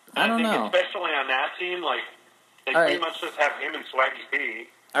 I don't know. Especially on that team, they pretty much just have him and Swaggy P.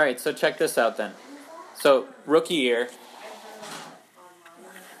 All right, so check this out then. So, rookie year.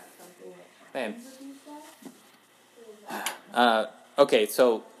 Man. Okay,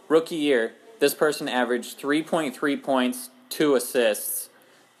 so rookie year, this person averaged 3.3 points, 2 assists,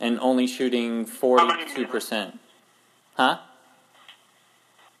 and only shooting 42%. Huh?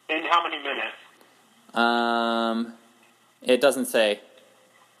 In how many minutes? It doesn't say.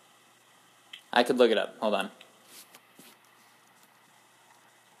 I could look it up. Hold on.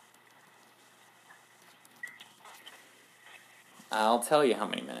 I'll tell you how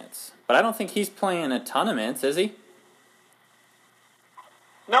many minutes. But I don't think he's playing a ton of minutes, is he?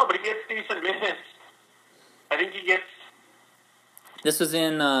 No, but he gets decent minutes. I think he gets... This was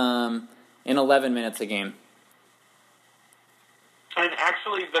in 11 minutes a game.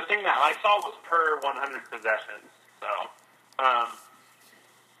 actually, the thing that I saw was per 100 possessions. So,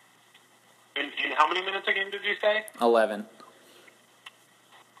 in how many minutes a game did you say? 11.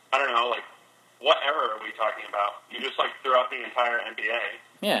 I don't know, like, what era are we talking about? You just, like, threw out the entire NBA.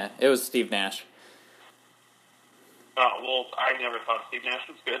 Yeah, it was Steve Nash. Oh, well, I never thought Steve Nash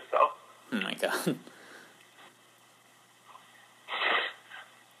was good, so. Oh, my God.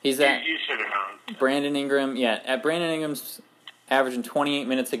 He's at... You should have known. Brandon Ingram, at Brandon Ingram's averaging 28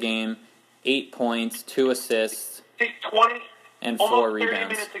 minutes a game, 8 points, 2 assists, 20, and 4 rebounds.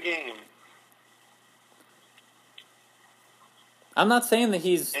 30 minutes a game. I'm not saying that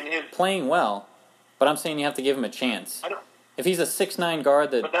he's playing well, but I'm saying you have to give him a chance. If he's a 6'9"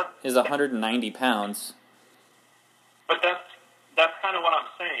 guard that is 190 pounds... But that's kind of what I'm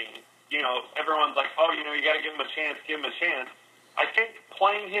saying. You know, everyone's like, oh, you know, you got to give him a chance, I think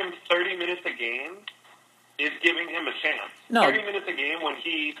playing him 30 minutes a game is giving him a chance. No. 30 minutes a game when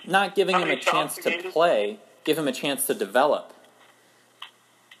he... Not giving him a chance to play, give him a chance to develop.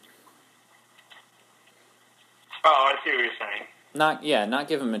 Oh, I see what you're saying. Not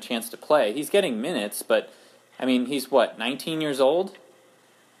give him a chance to play. He's getting minutes, but, I mean, he's 19 years old?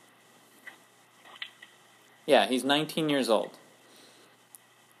 Yeah, he's 19 years old.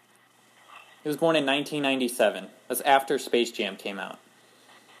 He was born in 1997. That's after Space Jam came out.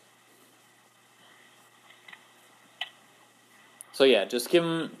 So yeah, just give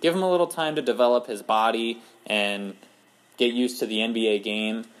him a little time to develop his body and get used to the NBA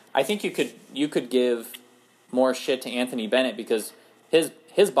game. I think you could give more shit to Anthony Bennett because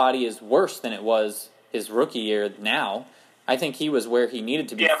his body is worse than it was his rookie year now. I think he was where he needed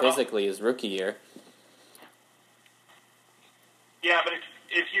to be physically his rookie year. Yeah, but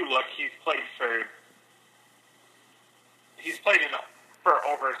if you look, he's played for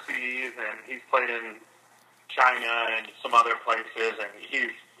overseas, and he's played in China and some other places, and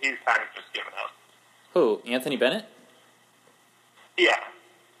he's kind of just given up. Who? Anthony Bennett? Yeah.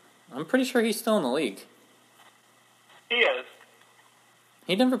 I'm pretty sure he's still in the league. He is.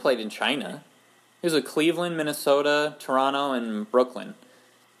 He never played in China. He was with Cleveland, Minnesota, Toronto, and Brooklyn.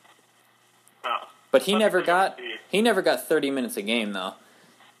 Oh. But he never got 30 minutes a game, though.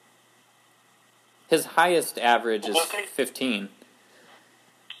 His highest average is 15.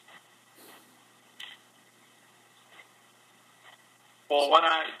 Well,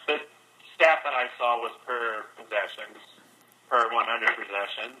 the stat that I saw was per possessions, per 100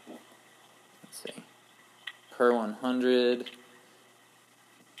 possessions. Let's see. Per 100.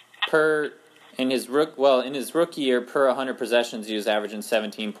 In his rookie year, per 100 possessions, he was averaging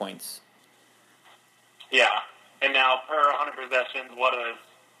 17 points. Yeah, and now per 100 possessions,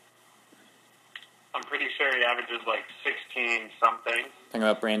 I'm pretty sure he averages like 16 something. Talking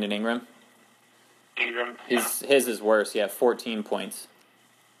about Brandon Ingram? His is worse, 14 points.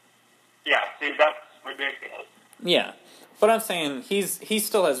 Yeah, see, that's ridiculous. Yeah, but I'm saying he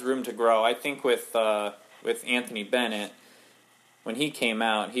still has room to grow. I think with Anthony Bennett, when he came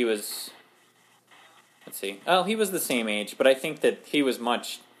out, he was, he was the same age, but I think that he was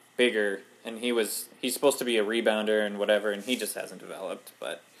much bigger, and he's supposed to be a rebounder and whatever, and he just hasn't developed,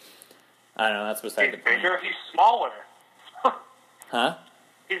 but I don't know, that's beside the point. He's bigger, he's smaller. Huh?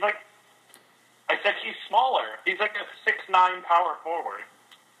 I said he's smaller. He's like a 6'9" power forward.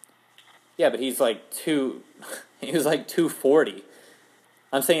 Yeah, but he was like 240.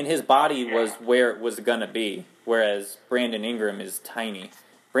 I'm saying his body was where it was going to be, whereas Brandon Ingram is tiny.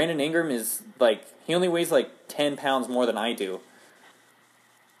 Brandon Ingram is he only weighs 10 pounds more than I do.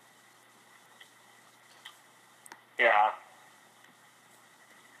 Yeah.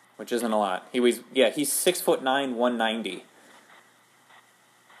 Which isn't a lot. He's 6'9", 190.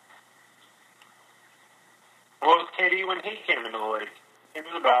 What was KD when he came into the league? He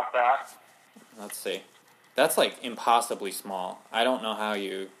was about that. Let's see. That's impossibly small. I don't know how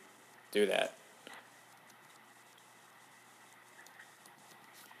you do that.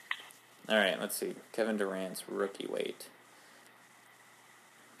 All right, let's see. Kevin Durant's rookie weight.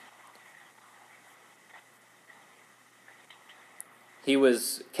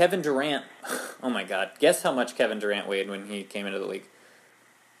 Kevin Durant. Oh my God! Guess how much Kevin Durant weighed when he came into the league?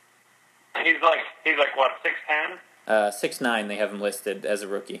 He's what, 6'10"? 6'9". They have him listed as a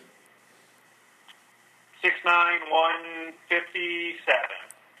rookie. 6'9", 157.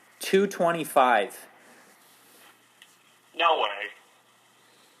 225. No way.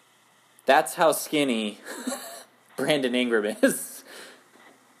 That's how skinny Brandon Ingram is.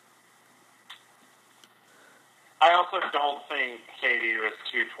 I also don't think KD was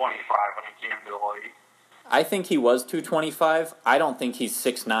 225 when he came to the league. I think he was 225. I don't think he's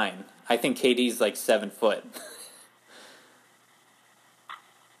 6'9". I think KD's 7 foot.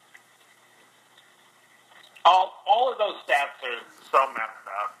 All of those stats are so messed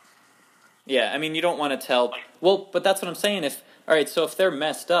up. Yeah, I mean, you don't want to tell. Well, but that's what I'm saying. If they're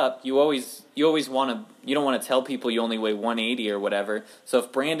messed up, you always want to. You don't want to tell people you only weigh 180 or whatever. So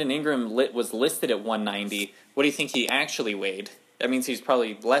if Brandon Ingram was listed at 190, what do you think he actually weighed? That means he's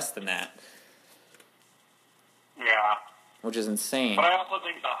probably less than that. Yeah. Which is insane. But I also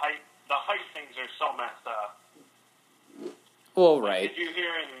think the height things are so messed up. Well, right. Did you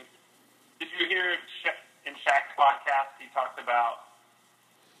hear in Shaq's podcast he talked about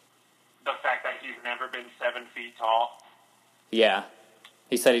the fact that he's never been 7 feet tall? Yeah.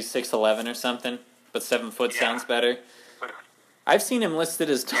 He said he's 6'11" or something, but 7 foot sounds better. I've seen him listed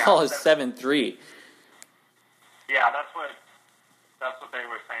as tall as 7'3". Yeah, that's what they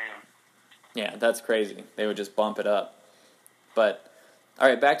were saying. Yeah, that's crazy. They would just bump it up. But, all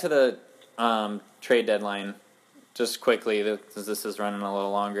right, back to the trade deadline. Just quickly, because this is running a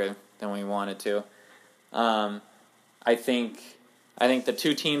little longer than we wanted to. I think the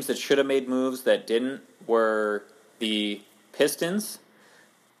two teams that should have made moves that didn't were the Pistons.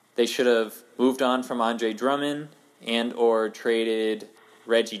 They should have moved on from Andre Drummond and or traded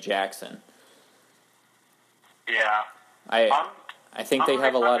Reggie Jackson. Yeah. I think they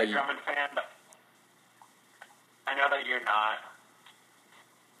have a lot of... Drummond fan, but I know that you're not.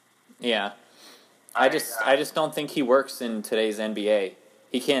 Yeah. I just don't think he works in today's NBA.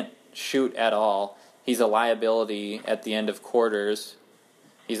 He can't shoot at all. He's a liability at the end of quarters.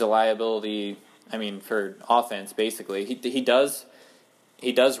 He's a liability, for offense, basically. He does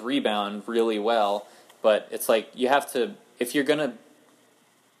rebound really well, but it's like you have to, if you're gonna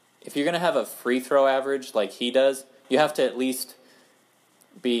have a free throw average like he does, you have to at least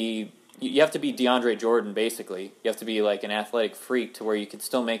be DeAndre Jordan, basically. You have to be like an athletic freak to where you can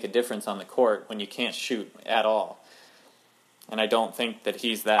still make a difference on the court when you can't shoot at all. And I don't think that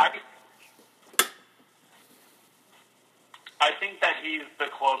he's that. I think that he's the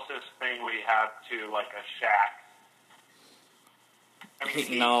closest thing we have to like a Shaq.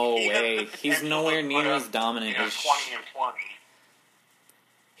 No way. He's nowhere near as dominant as 20 and 20.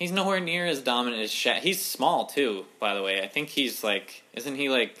 He's nowhere near as dominant as Shaq. He's small too, by the way. I think he's like, isn't he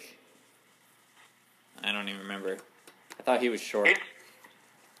like, I don't even remember. I thought he was short.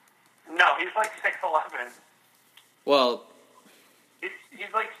 No, he's like 6'11". Well,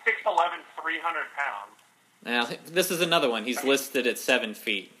 he's like 6'11", 300 pounds. Now, this is another one. He's listed at 7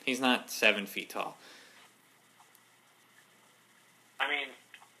 feet. He's not 7 feet tall.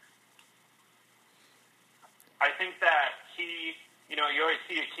 I think that you always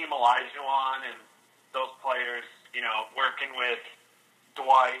see Akeem Olajuwon and those players, working with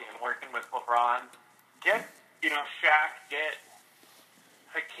Dwight and working with LeBron. Get, Shaq, get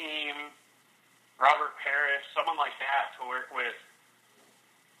Hakeem, Robert Parrish, someone like that to work with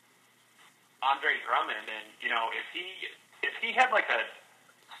Andre Drummond, and if he had like a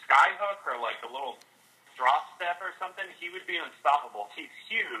sky hook or like a little drop step or something, he would be unstoppable. He's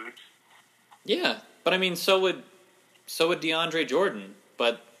huge. Yeah, but so would DeAndre Jordan,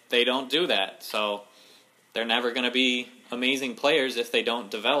 but they don't do that, so they're never going to be amazing players if they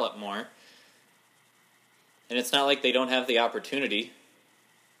don't develop more. And it's not like they don't have the opportunity.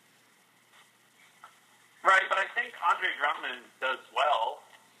 Right, but I think Andre Drummond does well.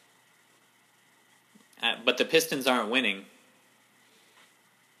 But the Pistons aren't winning.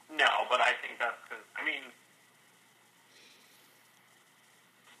 No, but I think that's because,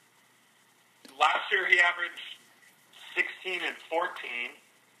 last year he averaged 16 and 14.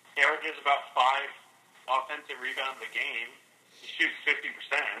 He averages about 5 offensive rebounds a game. He shoots 50%.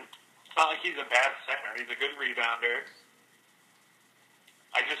 It's not like he's a bad center. He's a good rebounder.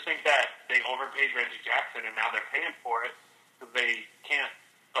 I just think that they overpaid Reggie Jackson, and now they're paying for it because they can't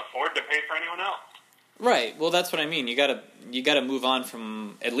afford to pay for anyone else. Right. Well, that's what I mean. You gotta move on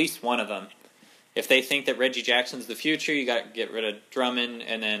from at least one of them. If they think that Reggie Jackson's the future, you got to get rid of Drummond,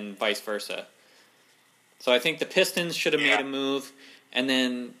 and then vice versa. So I think the Pistons should have made a move, and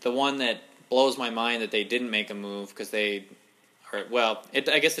then the one that blows my mind that they didn't make a move because I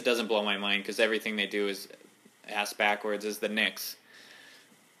guess it doesn't blow my mind because everything they do is ass backwards, is the Knicks.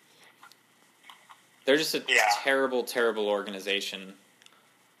 They're just a terrible, terrible organization.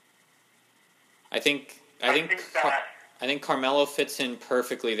 I think Carmelo fits in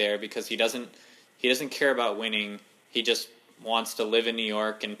perfectly there because he doesn't care about winning. He just wants to live in New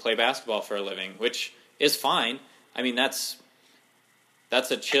York and play basketball for a living, which is fine. That's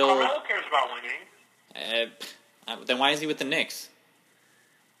a chill. Carmelo cares about winning. Then why is he with the Knicks?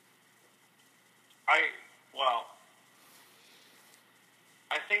 I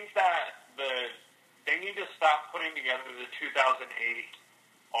think that they need to stop putting together the 2008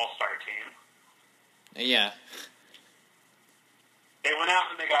 All-Star team. Yeah. They went out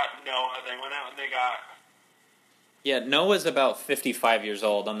and they got Noah. They went out and they got... Yeah, Noah's about 55 years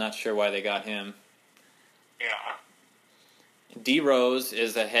old. I'm not sure why they got him. Yeah. D. Rose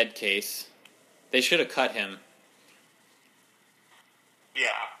is a head case. They should have cut him. Yeah.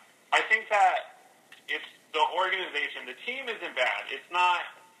 I think that it's the organization. The team isn't bad. It's not...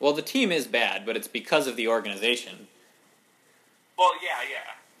 Well, the team is bad, but it's because of the organization. Well, yeah.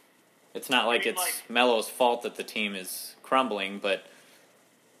 It's not like it's Melo's fault that the team is crumbling, but...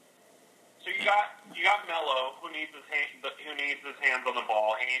 So you got Melo, who needs his hands on the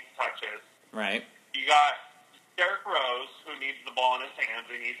ball. He needs touches. Right. You got Derrick Rose, who needs the ball in his hands.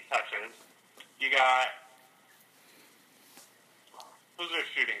 He needs touches. You got... Who's their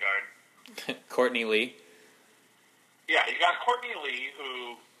shooting guard? Courtney Lee. Yeah, you got Courtney Lee,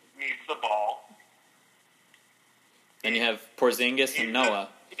 who needs the ball. And you have Porzingis and Noah.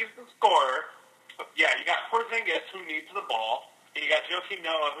 He's the scorer. Yeah, you got Porzingis, who needs the ball. And you got Joakim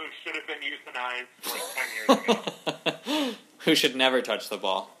Noah, who should have been euthanized like 10 years ago. Who should never touch the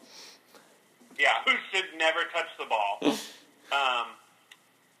ball. Yeah, who should never touch the ball.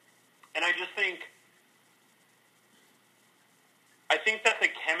 And I just think... I think that the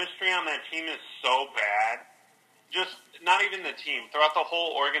chemistry on that team is so bad. Just, not even the team. Throughout the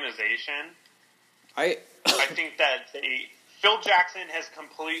whole organization... I think that Phil Jackson has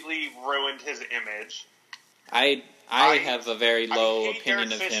completely ruined his image. I have a very low opinion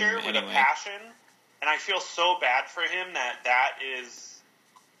Derek of Fisher him with anyway. a passion, and I feel so bad for him that is,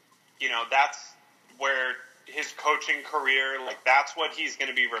 that's where his coaching career, that's what he's going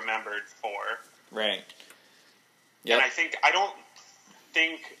to be remembered for. Right. Yep. And I don't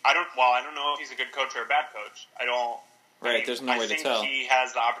know if he's a good coach or a bad coach. Right, there's no way to tell. I think he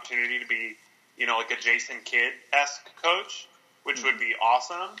has the opportunity to be, like a Jason Kidd-esque coach, which would be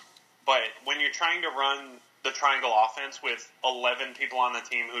awesome. But when you're trying to run the triangle offense with 11 people on the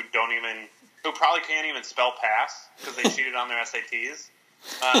team who probably can't even spell pass because they cheated on their SATs,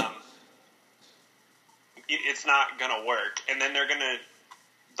 it's not going to work. And then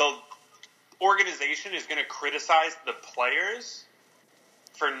the organization is going to criticize the players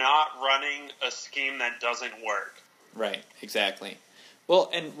for not running a scheme that doesn't work. Right, exactly. Well,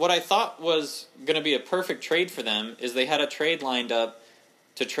 and what I thought was going to be a perfect trade for them is they had a trade lined up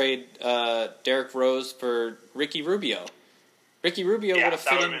to trade Derrick Rose for Ricky Rubio. Ricky Rubio would have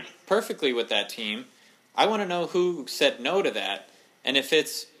fit in perfectly with that team. I want to know who said no to that. And if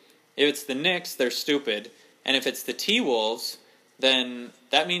it's the Knicks, they're stupid. And if it's the T-Wolves, then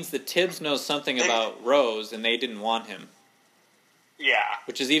that means that Tibbs knows something about Rose and they didn't want him. Yeah.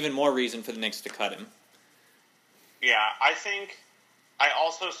 Which is even more reason for the Knicks to cut him. Yeah, I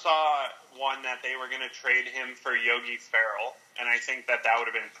also saw one that they were going to trade him for Yogi Ferrell, and I think that would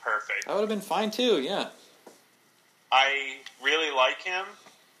have been perfect. That would have been fine too, yeah. I really like him.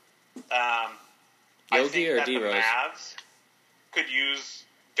 Yogi or D. Rose? The Mavs could use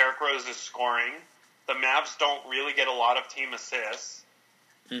Derrick Rose's scoring. The Mavs don't really get a lot of team assists.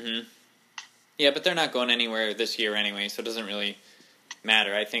 Mm-hmm. Yeah, but they're not going anywhere this year anyway, so it doesn't really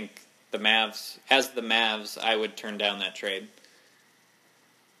matter. I think the Mavs, I would turn down that trade.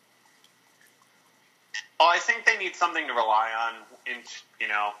 Well, I think they need something to rely on in,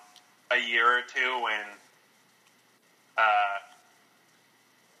 a year or two when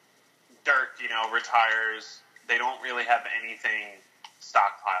Dirk, retires. They don't really have anything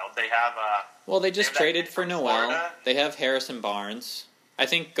stockpiled. They have they just traded for Noel. Florida. They have Harrison Barnes. I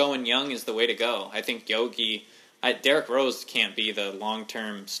think going young is the way to go. I think Derrick Rose can't be the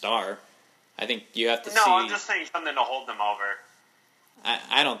long-term star. I think you have to see... No, I'm just saying something to hold them over.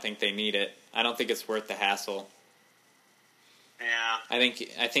 I don't think they need it. I don't think it's worth the hassle. Yeah. I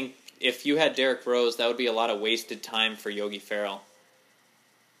think if you had Derrick Rose, that would be a lot of wasted time for Yogi Ferrell.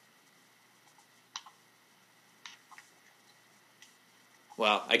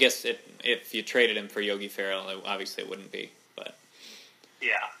 Well, I guess if you traded him for Yogi Ferrell, obviously it wouldn't be. But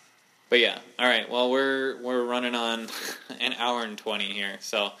yeah. All right. Well, we're running on an hour and 20 here,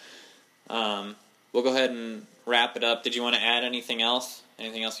 so we'll go ahead and wrap it up. Did you want to add anything else?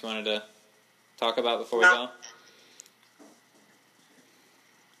 Anything else you wanted to talk about before we go?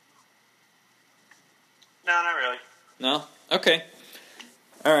 No, not really. No? Okay.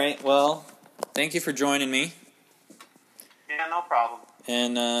 All right. Well, thank you for joining me. Yeah, no problem.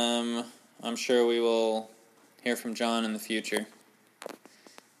 And I'm sure we will hear from John in the future.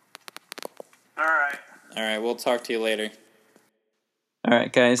 All right. All right. We'll talk to you later. All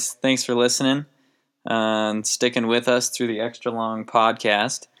right, guys. Thanks for listening and sticking with us through the extra long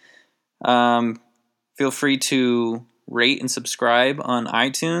podcast. Feel free to rate and subscribe on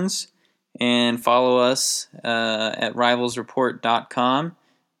iTunes. and follow us at rivalsreport.com.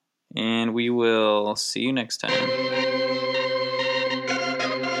 And we will see you next time.